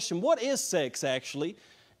the question, what is sex actually?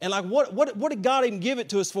 And like, what did God even give it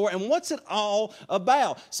to us for? And what's it all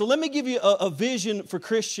about? So let me give you a vision for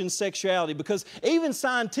Christian sexuality, because even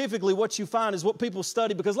scientifically what you find is what people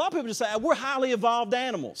study, because a lot of people just say, we're highly evolved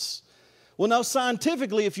animals. Well, no,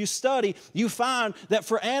 scientifically, if you study, you find that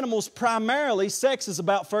for animals, primarily, sex is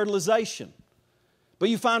about fertilization. But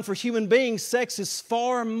you find for human beings, sex is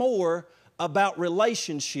far more about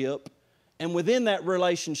relationship. And within that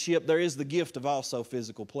relationship, there is the gift of also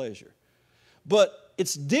physical pleasure. But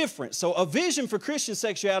it's different. So a vision for Christian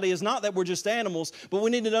sexuality is not that we're just animals, but we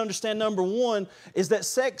need to understand, number one, is that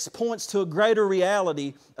sex points to a greater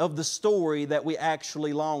reality of the story that we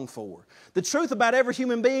actually long for. The truth about every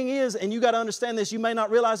human being is, and you got to understand this, you may not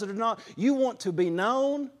realize it or not, you want to be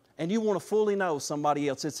known and you want to fully know somebody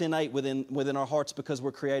else. It's innate within our hearts because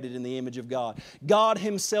we're created in the image of God. God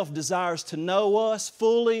Himself desires to know us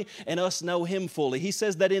fully and us know Him fully. He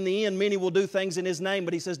says that in the end, many will do things in His name,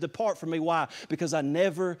 but He says, depart from me. Why? Because I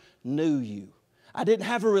never knew you. I didn't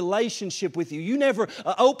have a relationship with you. You never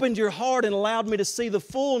opened your heart and allowed me to see the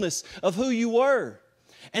fullness of who you were.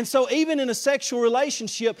 And so even in a sexual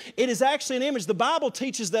relationship, it is actually an image. The Bible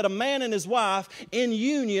teaches that a man and his wife in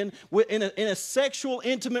union, in a sexual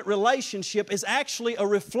intimate relationship, is actually a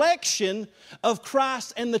reflection of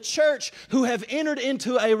Christ and the church, who have entered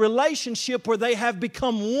into a relationship where they have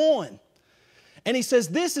become one. And he says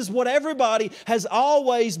this is what everybody has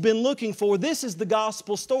always been looking for. This is the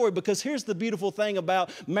gospel story, because here's the beautiful thing about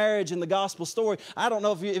marriage and the gospel story. I don't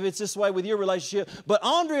know if it's this way with your relationship, but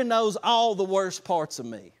Andrea knows all the worst parts of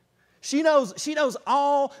me. She knows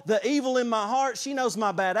all the evil in my heart. She knows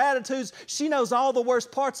my bad attitudes. She knows all the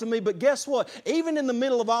worst parts of me. But guess what? Even in the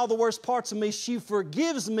middle of all the worst parts of me, she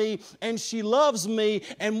forgives me and she loves me,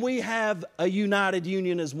 and we have a united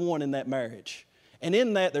union as one in that marriage. And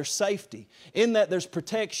in that, there's safety. In that, there's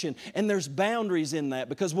protection. And there's boundaries in that.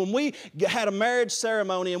 Because when we had a marriage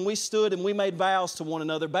ceremony and we stood and we made vows to one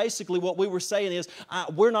another, basically what we were saying is,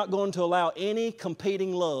 we're not going to allow any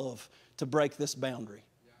competing love to break this boundary.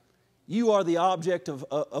 You are the object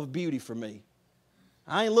of beauty for me.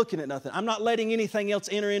 I ain't looking at nothing. I'm not letting anything else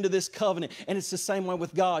enter into this covenant. And it's the same way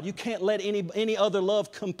with God. You can't let any other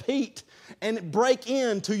love compete and break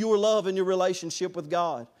into your love and your relationship with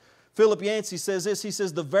God. Philip Yancey says this. He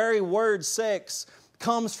says, the very word sex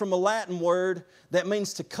comes from a Latin word that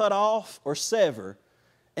means to cut off or sever.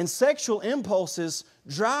 And sexual impulses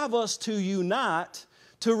drive us to unite,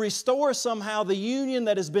 to restore somehow the union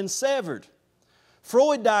that has been severed.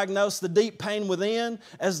 Freud diagnosed the deep pain within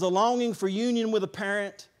as the longing for union with a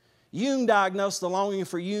parent. Jung diagnosed the longing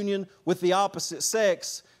for union with the opposite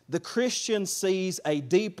sex. The Christian sees a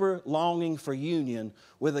deeper longing for union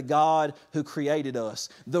with a God who created us.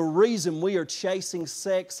 The reason we are chasing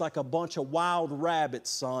sex like a bunch of wild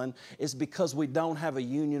rabbits, son, is because we don't have a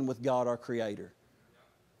union with God, our Creator.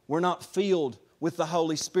 We're not filled with the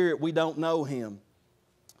Holy Spirit. We don't know Him.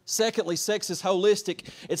 Secondly, sex is holistic.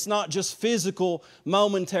 It's not just physical,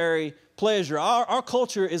 momentary pleasure. Our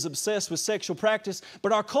culture is obsessed with sexual practice,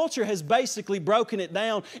 but our culture has basically broken it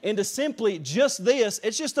down into simply just this.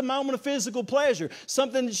 It's just a moment of physical pleasure,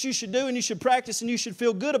 something that you should do and you should practice and you should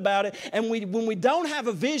feel good about it. And when we don't have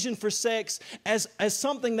a vision for sex as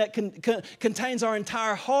something that contains our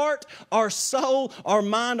entire heart, our soul, our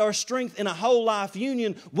mind, our strength in a whole life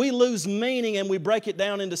union, we lose meaning and we break it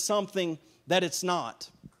down into something that it's not.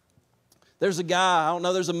 There's a guy, I don't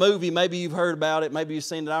know, there's a movie, maybe you've heard about it, maybe you've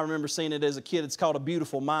seen it. I remember seeing it as a kid. It's called A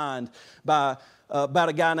Beautiful Mind by about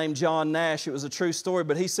a guy named John Nash. It was a true story,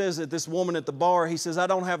 but he says that this woman at the bar, he says, I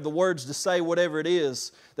don't have the words to say whatever it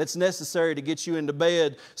is that's necessary to get you into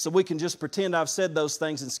bed, so we can just pretend I've said those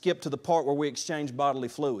things and skip to the part where we exchange bodily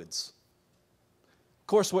fluids. Of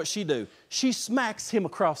course, what'd she do? She smacks him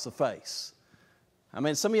across the face. I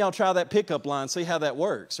mean, some of y'all try that pickup line, see how that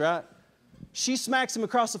works, right? She smacks him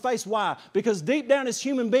across the face. Why? Because deep down as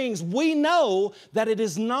human beings, we know that it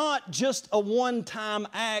is not just a one-time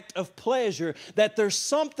act of pleasure, that there's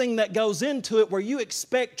something that goes into it where you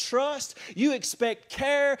expect trust, you expect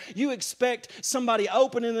care, you expect somebody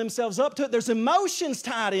opening themselves up to it. There's emotions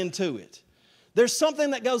tied into it. There's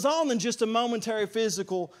something that goes on than just a momentary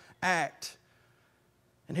physical act.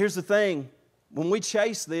 And here's the thing. When we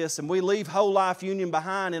chase this and we leave whole life union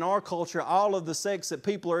behind in our culture, all of the sex that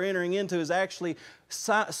people are entering into is actually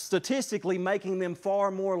statistically making them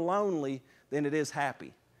far more lonely than it is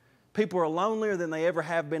happy. People are lonelier than they ever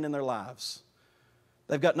have been in their lives.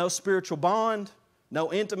 They've got no spiritual bond,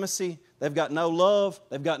 no intimacy, they've got no love,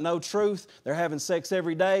 they've got no truth, they're having sex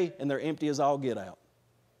every day, and they're empty as all get out.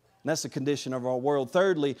 And that's the condition of our world.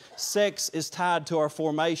 Thirdly, sex is tied to our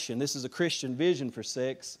formation. This is a Christian vision for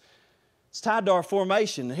sex. It's tied to our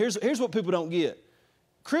formation. Here's what people don't get.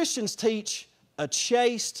 Christians teach a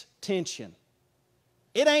chaste tension.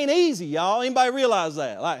 It ain't easy, y'all. Anybody realize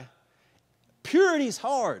that? Like, purity's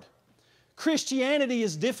hard. Christianity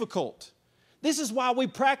is difficult. This is why we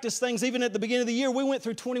practice things even at the beginning of the year. We went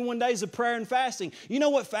through 21 days of prayer and fasting. You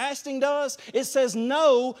know what fasting does? It says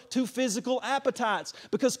no to physical appetites,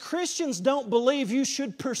 because Christians don't believe you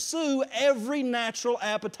should pursue every natural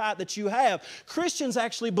appetite that you have. Christians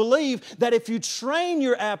actually believe that if you train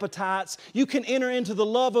your appetites, you can enter into the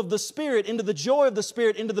love of the Spirit, into the joy of the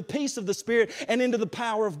Spirit, into the peace of the Spirit, and into the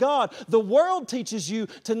power of God. The world teaches you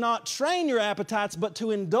to not train your appetites, but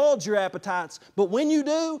to indulge your appetites. But when you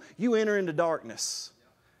do, you enter into darkness.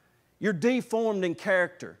 You're deformed in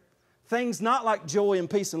character. Things not like joy and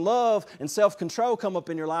peace and love and self-control come up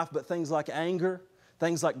in your life, but things like anger,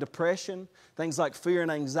 things like depression, things like fear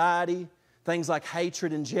and anxiety, things like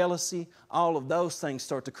hatred and jealousy, all of those things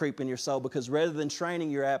start to creep in your soul, because rather than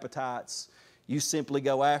training your appetites, you simply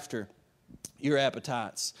go after your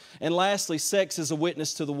appetites. And lastly, sex is a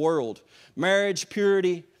witness to the world. Marriage,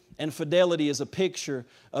 purity, and fidelity is a picture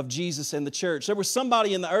of Jesus and the church. There was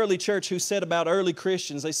somebody in the early church who said about early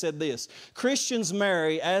Christians, they said this: Christians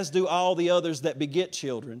marry as do all the others that beget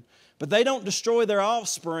children, but they don't destroy their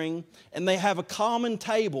offspring, and they have a common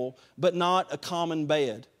table, but not a common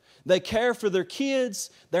bed. They care for their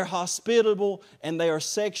kids, they're hospitable, and they are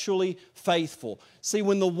sexually faithful. See,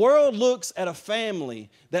 when the world looks at a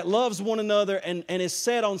family that loves one another and is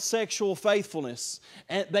set on sexual faithfulness,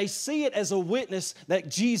 and they see it as a witness that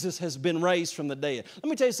Jesus has been raised from the dead. Let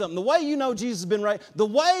me tell you something. The way you know Jesus has been raised, the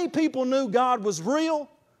way people knew God was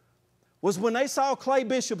real was when they saw Clay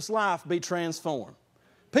Bishop's life be transformed.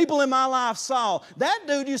 People in my life saw that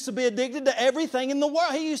dude used to be addicted to everything in the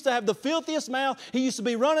world. He used to have the filthiest mouth. He used to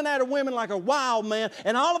be running after women like a wild man.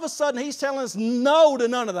 And all of a sudden he's telling us no to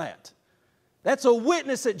none of that. That's a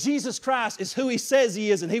witness that Jesus Christ is who He says He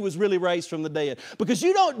is, and He was really raised from the dead. Because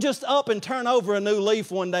you don't just up and turn over a new leaf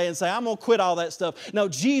one day and say, I'm going to quit all that stuff. No,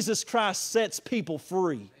 Jesus Christ sets people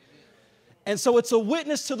free. And so it's a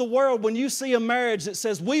witness to the world when you see a marriage that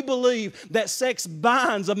says we believe that sex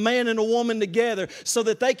binds a man and a woman together so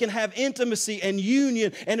that they can have intimacy and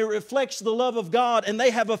union, and it reflects the love of God, and they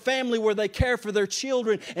have a family where they care for their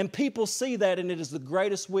children, and people see that, and it is the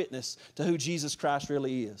greatest witness to who Jesus Christ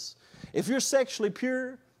really is. If you're sexually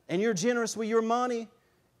pure and you're generous with your money,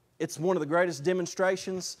 it's one of the greatest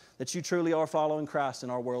demonstrations that you truly are following Christ in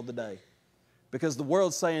our world today. Because the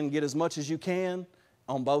world's saying get as much as you can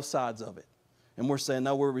on both sides of it. And we're saying,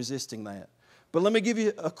 no, we're resisting that. But let me give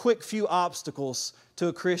you a quick few obstacles to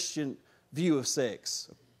a Christian view of sex.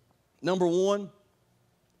 Number one,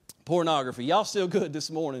 pornography. Y'all still good this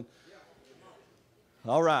morning?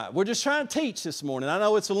 All right. We're just trying to teach this morning. I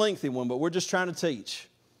know it's a lengthy one, but we're just trying to teach.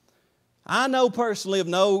 I know personally of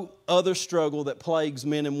no other struggle that plagues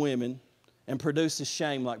men and women and produces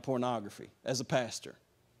shame like pornography as a pastor.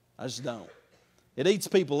 I just don't. It eats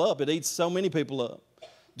people up. It eats so many people up.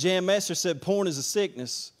 Jan Messer said porn is a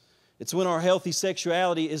sickness. It's when our healthy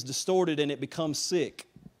sexuality is distorted and it becomes sick.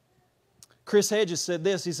 Chris Hedges said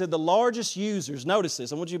this. He said the largest users, notice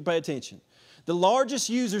this, I want you to pay attention. The largest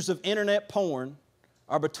users of internet porn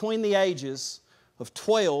are between the ages of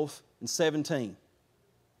 12 and 17.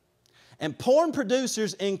 And porn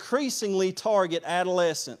producers increasingly target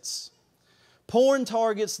adolescents. Porn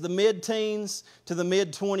targets the mid-teens to the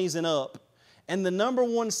mid-20s and up. And the number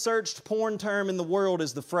one searched porn term in the world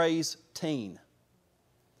is the phrase teen.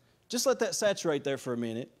 Just let that saturate there for a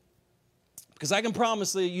minute. Because I can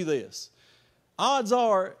promise you this. Odds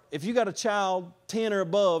are, if you got a child 10 or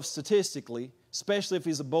above statistically, especially if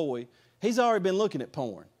he's a boy, he's already been looking at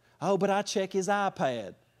porn. Oh, but I check his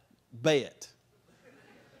iPad. Bet.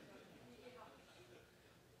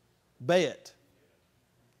 Bet.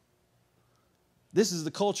 This is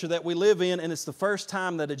the culture that we live in, and it's the first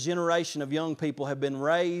time that a generation of young people have been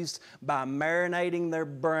raised by marinating their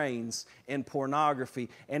brains in pornography,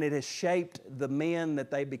 and it has shaped the men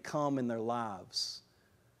that they become in their lives.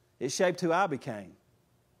 It shaped who I became.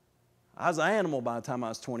 I was an animal by the time I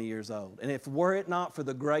was 20 years old, and if were it not for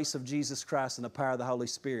the grace of Jesus Christ and the power of the Holy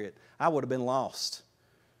Spirit, I would have been lost.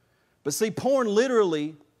 But see, porn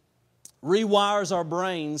literally rewires our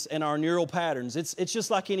brains and our neural patterns. It's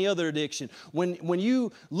just like any other addiction. When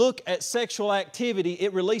you look at sexual activity,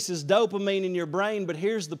 it releases dopamine in your brain, but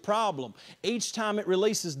here's the problem. Each time it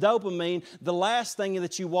releases dopamine, the last thing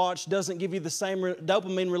that you watch doesn't give you the same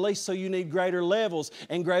dopamine release, so you need greater levels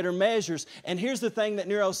and greater measures. And here's the thing that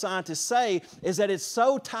neuroscientists say is that it's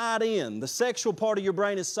so tied in, the sexual part of your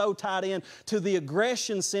brain is so tied in to the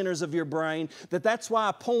aggression centers of your brain that's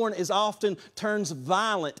why porn is often turns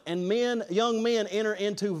violent, and young men enter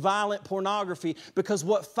into violent pornography because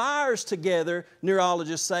what fires together,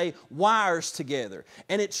 neurologists say, wires together.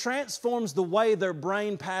 And it transforms the way their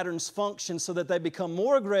brain patterns function so that they become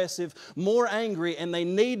more aggressive, more angry, and they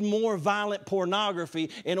need more violent pornography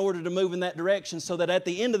in order to move in that direction, so that at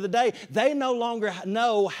the end of the day, they no longer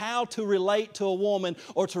know how to relate to a woman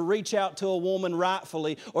or to reach out to a woman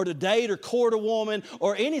rightfully or to date or court a woman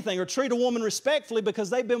or anything or treat a woman respectfully because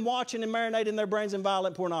they've been watching and marinating their brains in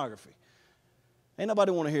violent pornography. Ain't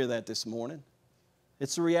nobody want to hear that this morning.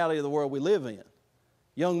 It's the reality of the world we live in.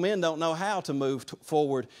 Young men don't know how to move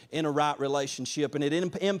forward in a right relationship, and it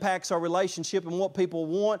impacts our relationship and what people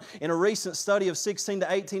want. In a recent study of 16 to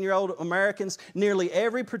 18-year-old Americans, nearly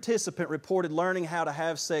every participant reported learning how to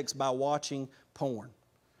have sex by watching porn.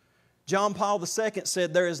 John Paul II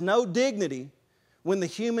said, "There is no dignity when the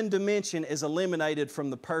human dimension is eliminated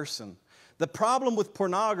from the person. The problem with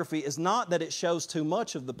pornography is not that it shows too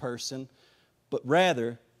much of the person, but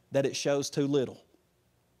rather that it shows too little."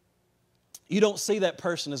 You don't see that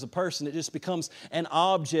person as a person. It just becomes an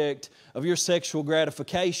object of your sexual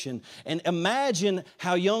gratification. And imagine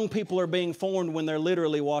how young people are being formed when they're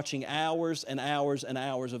literally watching hours and hours and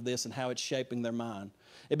hours of this and how it's shaping their mind.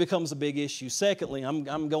 It becomes a big issue. Secondly, I'm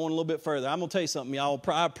going a little bit further. I'm going to tell you something, y'all.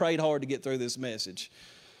 I prayed hard to get through this message.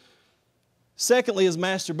 Secondly is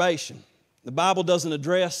masturbation. The Bible doesn't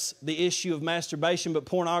address the issue of masturbation, but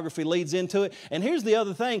pornography leads into it. And here's the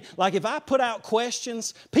other thing. Like if I put out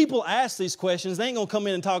questions, people ask these questions. They ain't going to come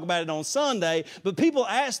in and talk about it on Sunday, but people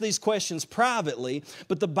ask these questions privately.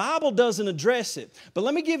 But the Bible doesn't address it. But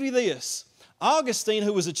let me give you this. Augustine,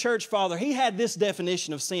 who was a church father, he had this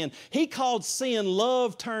definition of sin. He called sin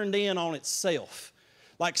love turned in on itself.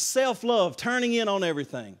 Like self-love, turning in on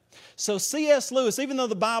everything. So C.S. Lewis, even though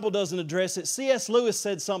the Bible doesn't address it, C.S. Lewis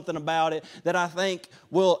said something about it that I think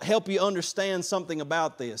will help you understand something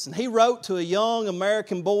about this. And he wrote to a young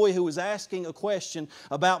American boy who was asking a question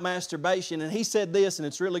about masturbation, and he said this, and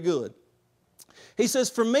it's really good. He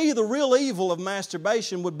says, "For me, the real evil of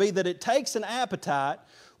masturbation would be that it takes an appetite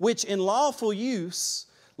which in lawful use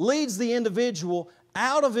leads the individual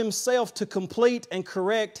out of himself to complete and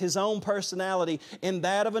correct his own personality in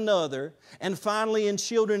that of another, and finally in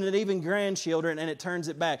children and even grandchildren, and it turns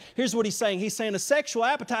it back." Here's what he's saying. He's saying a sexual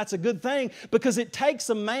appetite's a good thing because it takes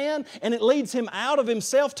a man and it leads him out of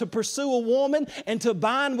himself to pursue a woman and to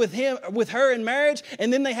bind with her in marriage,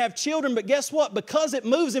 and then they have children. But guess what? Because it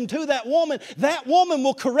moves him to that woman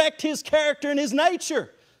will correct his character and his nature.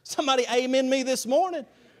 Somebody amen me this morning.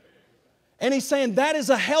 And he's saying that is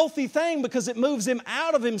a healthy thing because it moves him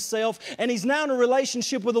out of himself, and he's now in a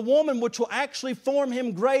relationship with a woman which will actually form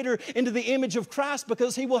him greater into the image of Christ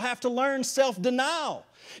because he will have to learn self-denial.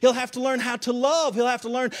 He'll have to learn how to love. He'll have to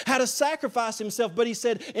learn how to sacrifice himself. But he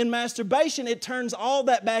said in masturbation, it turns all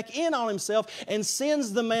that back in on himself and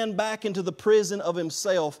sends the man back into the prison of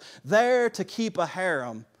himself, there to keep a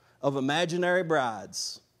harem of imaginary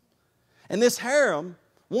brides. And this harem,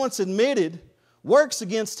 once admitted, works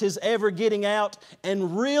against his ever getting out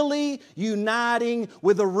and really uniting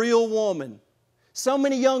with a real woman. So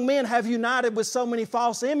many young men have united with so many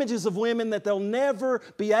false images of women that they'll never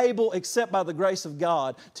be able, except by the grace of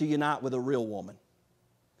God, to unite with a real woman.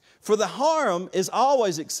 For the harem is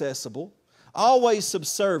always accessible, always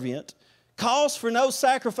subservient, calls for no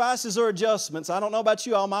sacrifices or adjustments. I don't know about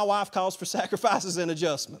you all, my wife calls for sacrifices and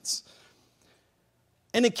adjustments.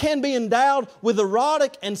 And it can be endowed with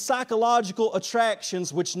erotic and psychological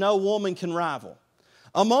attractions which no woman can rival.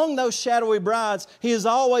 Among those shadowy brides, he is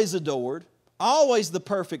always adored, always the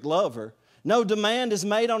perfect lover. No demand is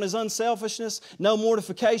made on his unselfishness, no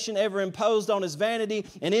mortification ever imposed on his vanity,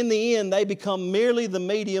 and in the end they become merely the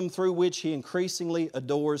medium through which he increasingly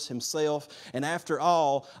adores himself. And after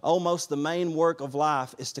all, almost the main work of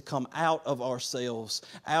life is to come out of ourselves,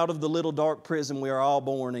 out of the little dark prison we are all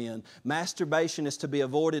born in. Masturbation is to be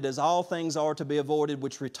avoided as all things are to be avoided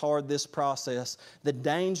which retard this process. The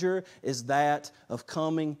danger is that of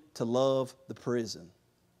coming to love the prison.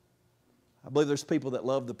 I believe there's people that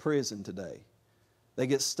love the prison today. They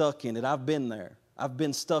get stuck in it. I've been there. I've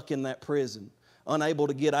been stuck in that prison, unable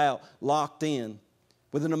to get out, locked in,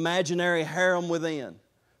 with an imaginary harem within.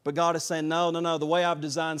 But God is saying, no. The way I've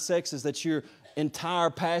designed sex is that your entire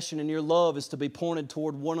passion and your love is to be pointed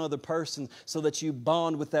toward one other person so that you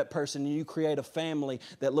bond with that person and you create a family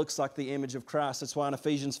that looks like the image of Christ. That's why in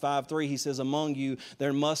Ephesians 5:3 he says, among you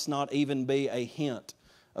there must not even be a hint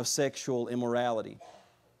of sexual immorality.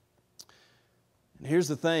 And here's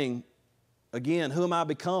the thing, again, who am I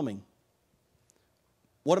becoming?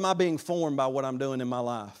 What am I being formed by what I'm doing in my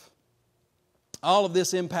life? All of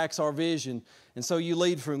this impacts our vision. And so you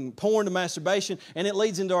lead from porn to masturbation, and it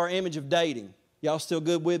leads into our image of dating. Y'all still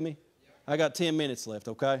good with me? I got 10 minutes left,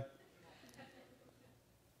 okay?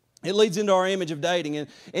 It leads into our image of dating. And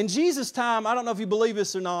in Jesus' time, I don't know if you believe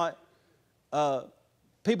this or not,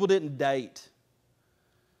 people didn't date.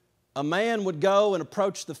 A man would go and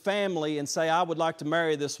approach the family and say, I would like to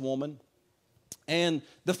marry this woman. And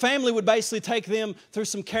the family would basically take them through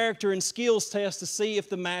some character and skills tests to see if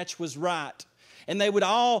the match was right. And they would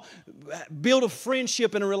all build a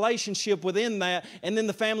friendship and a relationship within that. And then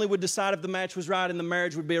the family would decide if the match was right and the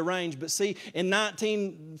marriage would be arranged. But see, in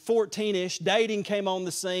 1914-ish, dating came on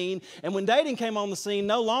the scene. And when dating came on the scene,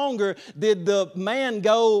 no longer did the man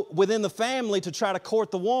go within the family to try to court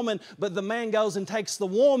the woman, but the man goes and takes the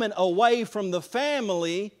woman away from the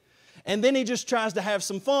family. And then he just tries to have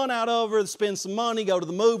some fun out of her, spend some money, go to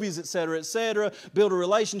the movies, etc., build a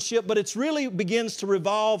relationship. But it really begins to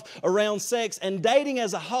revolve around sex. And dating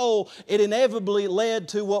as a whole, it inevitably led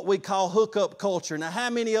to what we call hookup culture. Now, how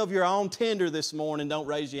many of you are on Tinder this morning? Don't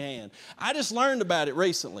raise your hand. I just learned about it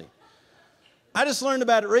recently.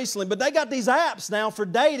 But they got these apps now for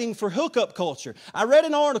dating for hookup culture. I read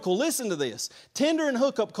an article, listen to this. Tinder and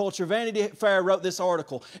hookup culture, Vanity Fair wrote this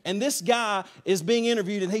article. And this guy is being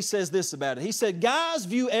interviewed and he says this about it. He said, guys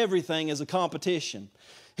view everything as a competition.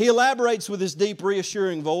 He elaborates with his deep,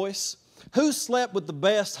 reassuring voice. Who slept with the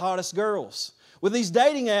best, hottest girls? With these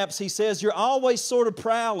dating apps, he says, you're always sort of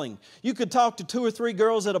prowling. You could talk to 2 or 3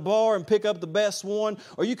 girls at a bar and pick up the best one,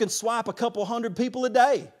 or you can swipe a couple hundred people a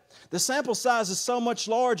day. The sample size is so much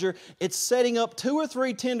larger, it's setting up 2 or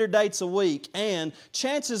 3 Tinder dates a week, and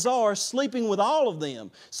chances are sleeping with all of them.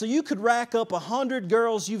 So you could rack up 100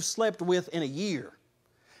 girls you've slept with in a year.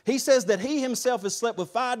 He says that he himself has slept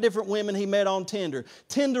with 5 different women he met on Tinder.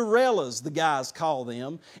 Tinderellas, the guys call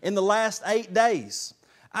them, in the last 8 days.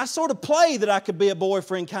 I sort of play that I could be a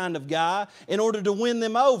boyfriend kind of guy in order to win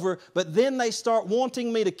them over, but then they start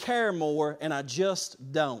wanting me to care more, and I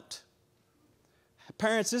just don't.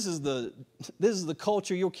 Parents, this is the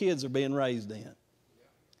culture your kids are being raised in.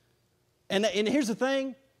 And here's the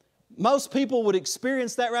thing. Most people would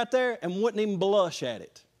experience that right there and wouldn't even blush at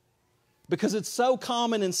it. Because it's so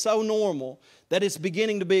common and so normal that it's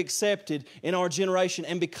beginning to be accepted in our generation.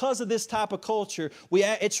 And because of this type of culture,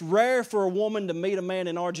 it's rare for a woman to meet a man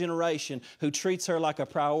in our generation who treats her like a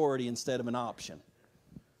priority instead of an option.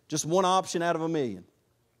 Just one option out of a million.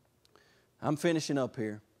 I'm finishing up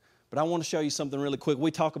here. But I want to show you something really quick.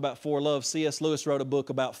 We talk about 4 loves. C.S. Lewis wrote a book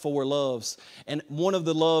about 4 loves. And one of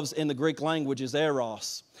the loves in the Greek language is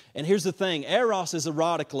eros. And here's the thing. Eros is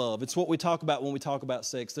erotic love. It's what we talk about when we talk about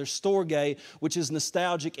sex. There's storge, which is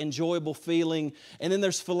nostalgic, enjoyable feeling. And then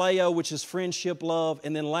there's phileo, which is friendship love.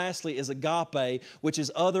 And then lastly is agape, which is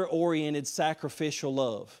other-oriented sacrificial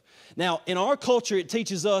love. Now, in our culture, it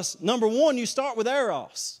teaches us, number 1, you start with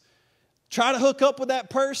eros. Try to hook up with that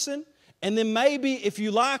person. And then maybe if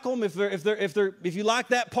you like them, if you like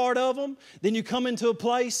that part of them, then you come into a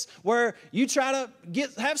place where you try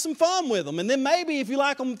to have some fun with them. And then maybe if you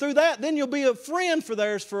like them through that, then you'll be a friend for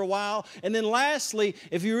theirs for a while. And then lastly,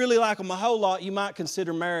 if you really like them a whole lot, you might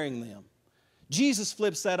consider marrying them. Jesus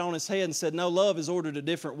flips that on his head and said, no, love is ordered a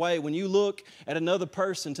different way. When you look at another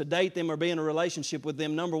person to date them or be in a relationship with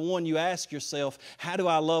them, number 1, you ask yourself, how do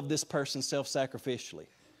I love this person self-sacrificially?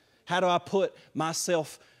 How do I put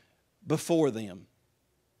myself before them?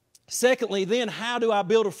 Secondly, then, how do I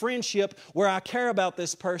build a friendship where I care about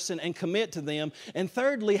this person and commit to them? And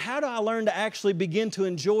thirdly, how do I learn to actually begin to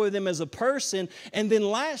enjoy them as a person? And then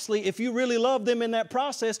lastly, if you really love them in that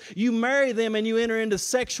process, you marry them and you enter into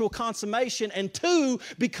sexual consummation, and two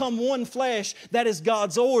become one flesh. That is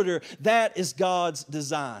God's order. That is God's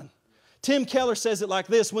design. Tim Keller says it like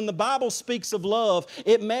this: when the Bible speaks of love,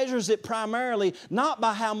 it measures it primarily not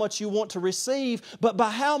by how much you want to receive, but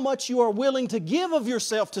by how much you are willing to give of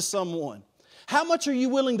yourself to someone. How much are you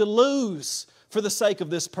willing to lose for the sake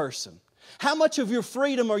of this person? How much of your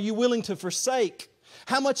freedom are you willing to forsake?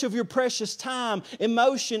 How much of your precious time,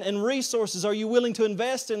 emotion, and resources are you willing to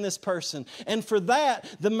invest in this person? And for that,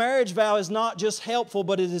 the marriage vow is not just helpful,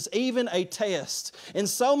 but it is even a test. In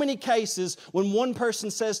so many cases, when one person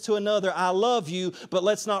says to another, "I love you, but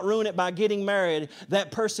let's not ruin it by getting married," that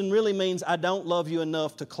person really means, "I don't love you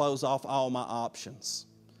enough to close off all my options.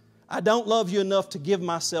 I don't love you enough to give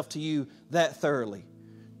myself to you that thoroughly."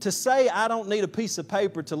 To say, "I don't need a piece of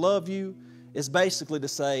paper to love you," is basically to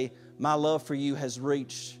say, my love for you has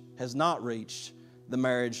not reached the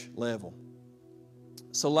marriage level.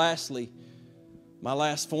 So lastly, my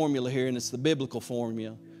last formula here, and it's the biblical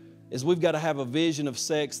formula, is we've got to have a vision of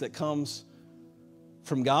sex that comes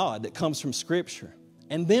from God, that comes from Scripture.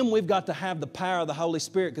 And then we've got to have the power of the Holy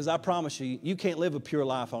Spirit, because I promise you, you can't live a pure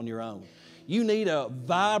life on your own. You need a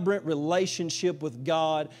vibrant relationship with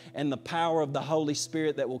God and the power of the Holy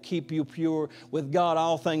Spirit that will keep you pure. With God,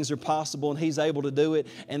 all things are possible, and He's able to do it.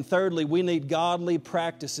 And thirdly, we need godly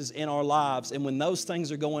practices in our lives. And when those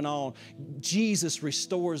things are going on, Jesus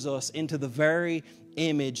restores us into the very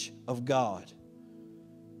image of God.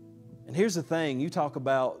 And here's the thing, you talk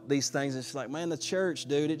about these things, it's like, man, the church,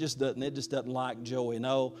 dude, it just doesn't like joy.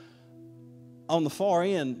 No, on the far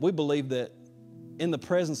end, we believe that in the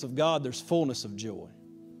presence of God, there's fullness of joy.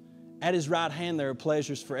 At His right hand, there are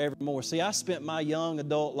pleasures forevermore. See, I spent my young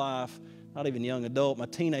adult life, not even young adult, my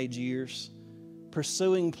teenage years,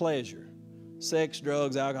 pursuing pleasure. Sex,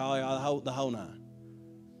 drugs, alcohol, the whole nine.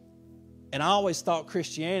 And I always thought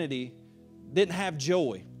Christianity didn't have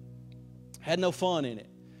joy, had no fun in it.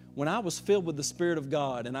 When I was filled with the Spirit of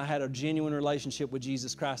God and I had a genuine relationship with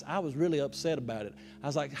Jesus Christ, I was really upset about it. I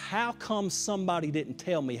was like, how come somebody didn't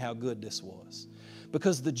tell me how good this was?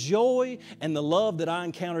 Because the joy and the love that I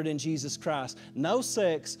encountered in Jesus Christ, no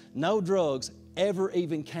sex, no drugs, ever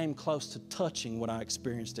even came close to touching what I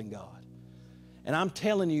experienced in God. And I'm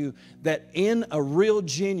telling you that in a real,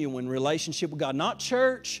 genuine relationship with God, not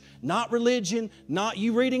church, not religion, not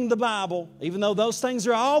you reading the Bible, even though those things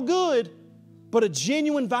are all good, but a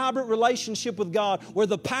genuine, vibrant relationship with God where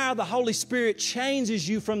the power of the Holy Spirit changes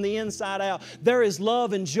you from the inside out. There is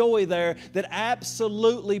love and joy there that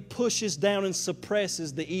absolutely pushes down and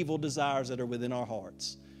suppresses the evil desires that are within our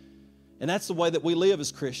hearts. And that's the way that we live as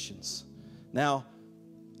Christians. Now,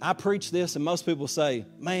 I preach this and most people say,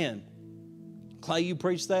 man, Clay, you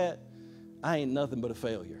preach that? I ain't nothing but a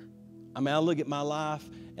failure. I mean, I look at my life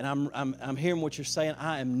and I'm hearing what you're saying.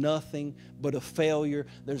 I am nothing but a failure.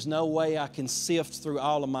 There's no way I can sift through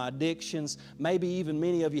all of my addictions. Maybe even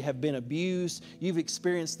many of you have been abused. You've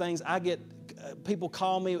experienced things. I get people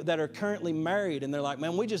call me that are currently married and they're like,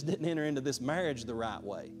 man, we just didn't enter into this marriage the right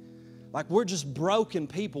way. Like we're just broken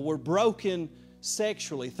people. We're broken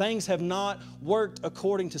sexually. Things have not worked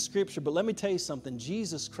according to Scripture. But let me tell you something.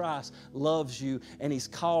 Jesus Christ loves you and He's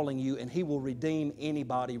calling you, and He will redeem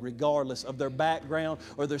anybody regardless of their background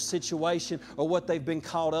or their situation or what they've been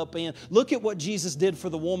caught up in. Look at what Jesus did for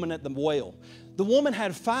the woman at the well. The woman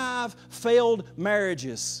had 5 failed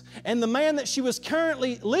marriages, and the man that she was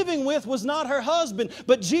currently living with was not her husband.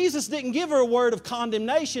 But Jesus didn't give her a word of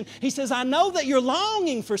condemnation. He says, I know that you're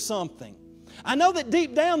longing for something. I know that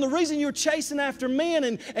deep down the reason you're chasing after men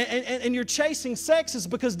and you're chasing sex is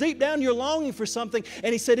because deep down you're longing for something.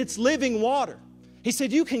 And He said, it's living water. He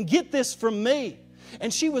said, you can get this from me.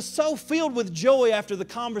 And she was so filled with joy after the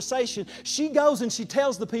conversation. She goes and she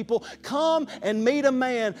tells the people, come and meet a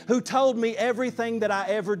man who told me everything that I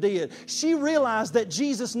ever did. She realized that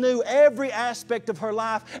Jesus knew every aspect of her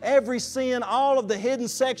life, every sin, all of the hidden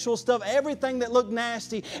sexual stuff, everything that looked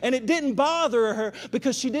nasty. And it didn't bother her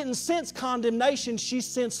because she didn't sense condemnation. She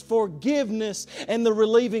sensed forgiveness and the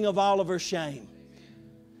relieving of all of her shame.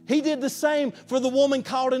 He did the same for the woman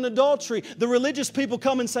caught in adultery. The religious people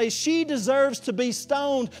come and say, she deserves to be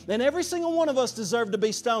stoned. And every single one of us deserve to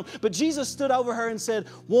be stoned. But Jesus stood over her and said,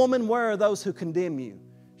 woman, where are those who condemn you?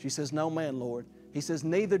 She says, no man, Lord. He says,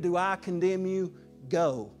 neither do I condemn you.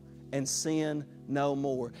 Go and sin no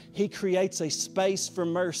more. He creates a space for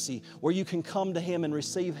mercy where you can come to Him and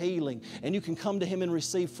receive healing, and you can come to Him and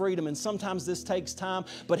receive freedom. And sometimes this takes time,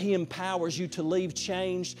 but He empowers you to leave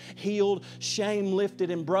changed, healed, shame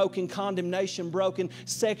lifted and broken, condemnation broken,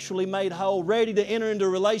 sexually made whole, ready to enter into a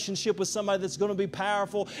relationship with somebody that's going to be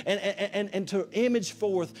powerful and to image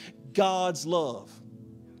forth God's love.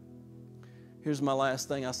 Here's my last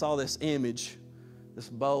thing. I saw this image, this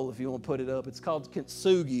bowl, if you want to put it up. It's called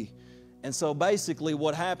kintsugi. And so basically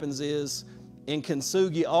what happens is, in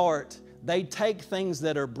kintsugi art, they take things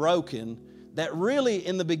that are broken that really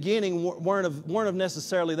in the beginning weren't of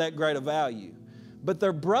necessarily that great a value. But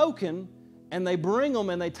they're broken, and they bring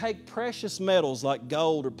them and they take precious metals like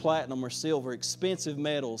gold or platinum or silver, expensive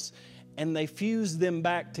metals, and they fuse them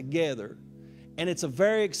back together. And it's a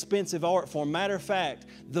very expensive art form. Matter of fact,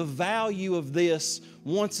 the value of this,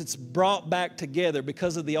 once it's brought back together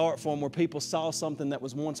because of the art form where people saw something that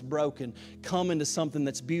was once broken come into something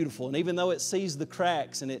that's beautiful. And even though it sees the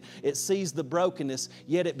cracks and it sees the brokenness,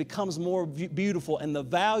 yet it becomes more beautiful. And the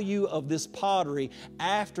value of this pottery,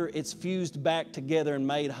 after it's fused back together and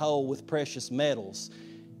made whole with precious metals,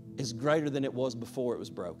 is greater than it was before it was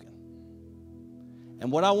broken. And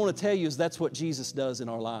what I want to tell you is that's what Jesus does in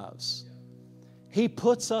our lives. He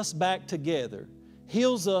puts us back together,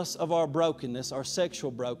 heals us of our brokenness, our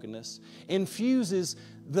sexual brokenness, infuses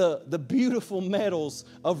the beautiful metals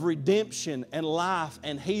of redemption and life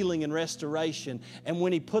and healing and restoration. And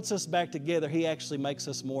when He puts us back together, He actually makes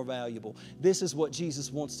us more valuable. This is what Jesus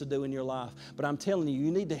wants to do in your life. But I'm telling you,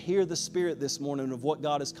 you need to hear the Spirit this morning of what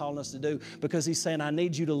God is calling us to do, because He's saying, I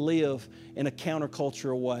need you to live in a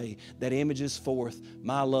countercultural way that images forth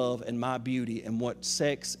my love and my beauty and what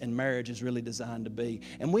sex and marriage is really designed to be.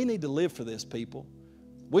 And we need to live for this, people.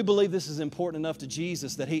 We believe this is important enough to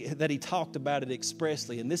Jesus that he talked about it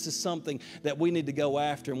expressly. And this is something that we need to go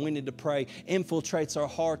after and we need to pray infiltrates our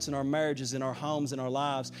hearts and our marriages and our homes and our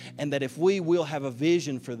lives. And that if we will have a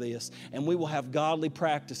vision for this and we will have godly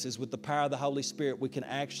practices with the power of the Holy Spirit, we can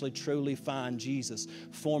actually truly find Jesus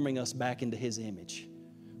forming us back into His image.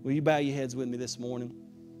 Will you bow your heads with me this morning?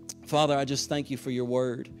 Father, I just thank You for Your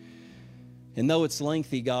word. And though it's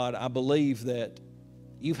lengthy, God, I believe that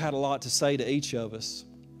You've had a lot to say to each of us.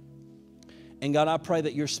 And God, I pray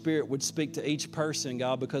that Your Spirit would speak to each person,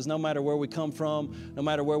 God, because no matter where we come from, no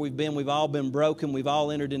matter where we've been, we've all been broken. We've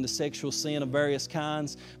all entered into sexual sin of various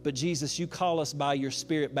kinds. But Jesus, You call us by Your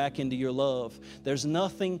Spirit back into Your love. There's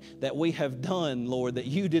nothing that we have done, Lord, that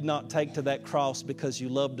You did not take to that cross because You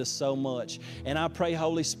loved us so much. And I pray,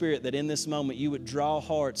 Holy Spirit, that in this moment You would draw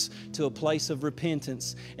hearts to a place of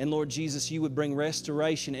repentance. And Lord Jesus, You would bring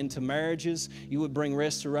restoration into marriages. You would bring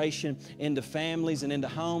restoration into families and into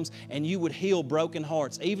homes. And You would heal broken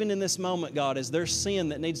hearts. Even in this moment, God, as there's sin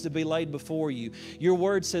that needs to be laid before You, Your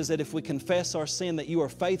word says that if we confess our sin, that You are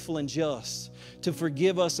faithful and just to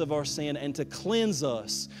forgive us of our sin and to cleanse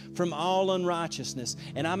us from all unrighteousness.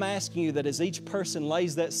 And I'm asking You that as each person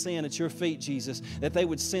lays that sin at Your feet, Jesus, that they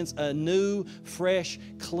would sense a new, fresh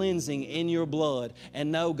cleansing in Your blood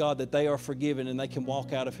and know, God, that they are forgiven and they can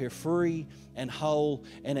walk out of here free and whole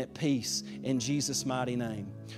and at peace in Jesus' mighty name.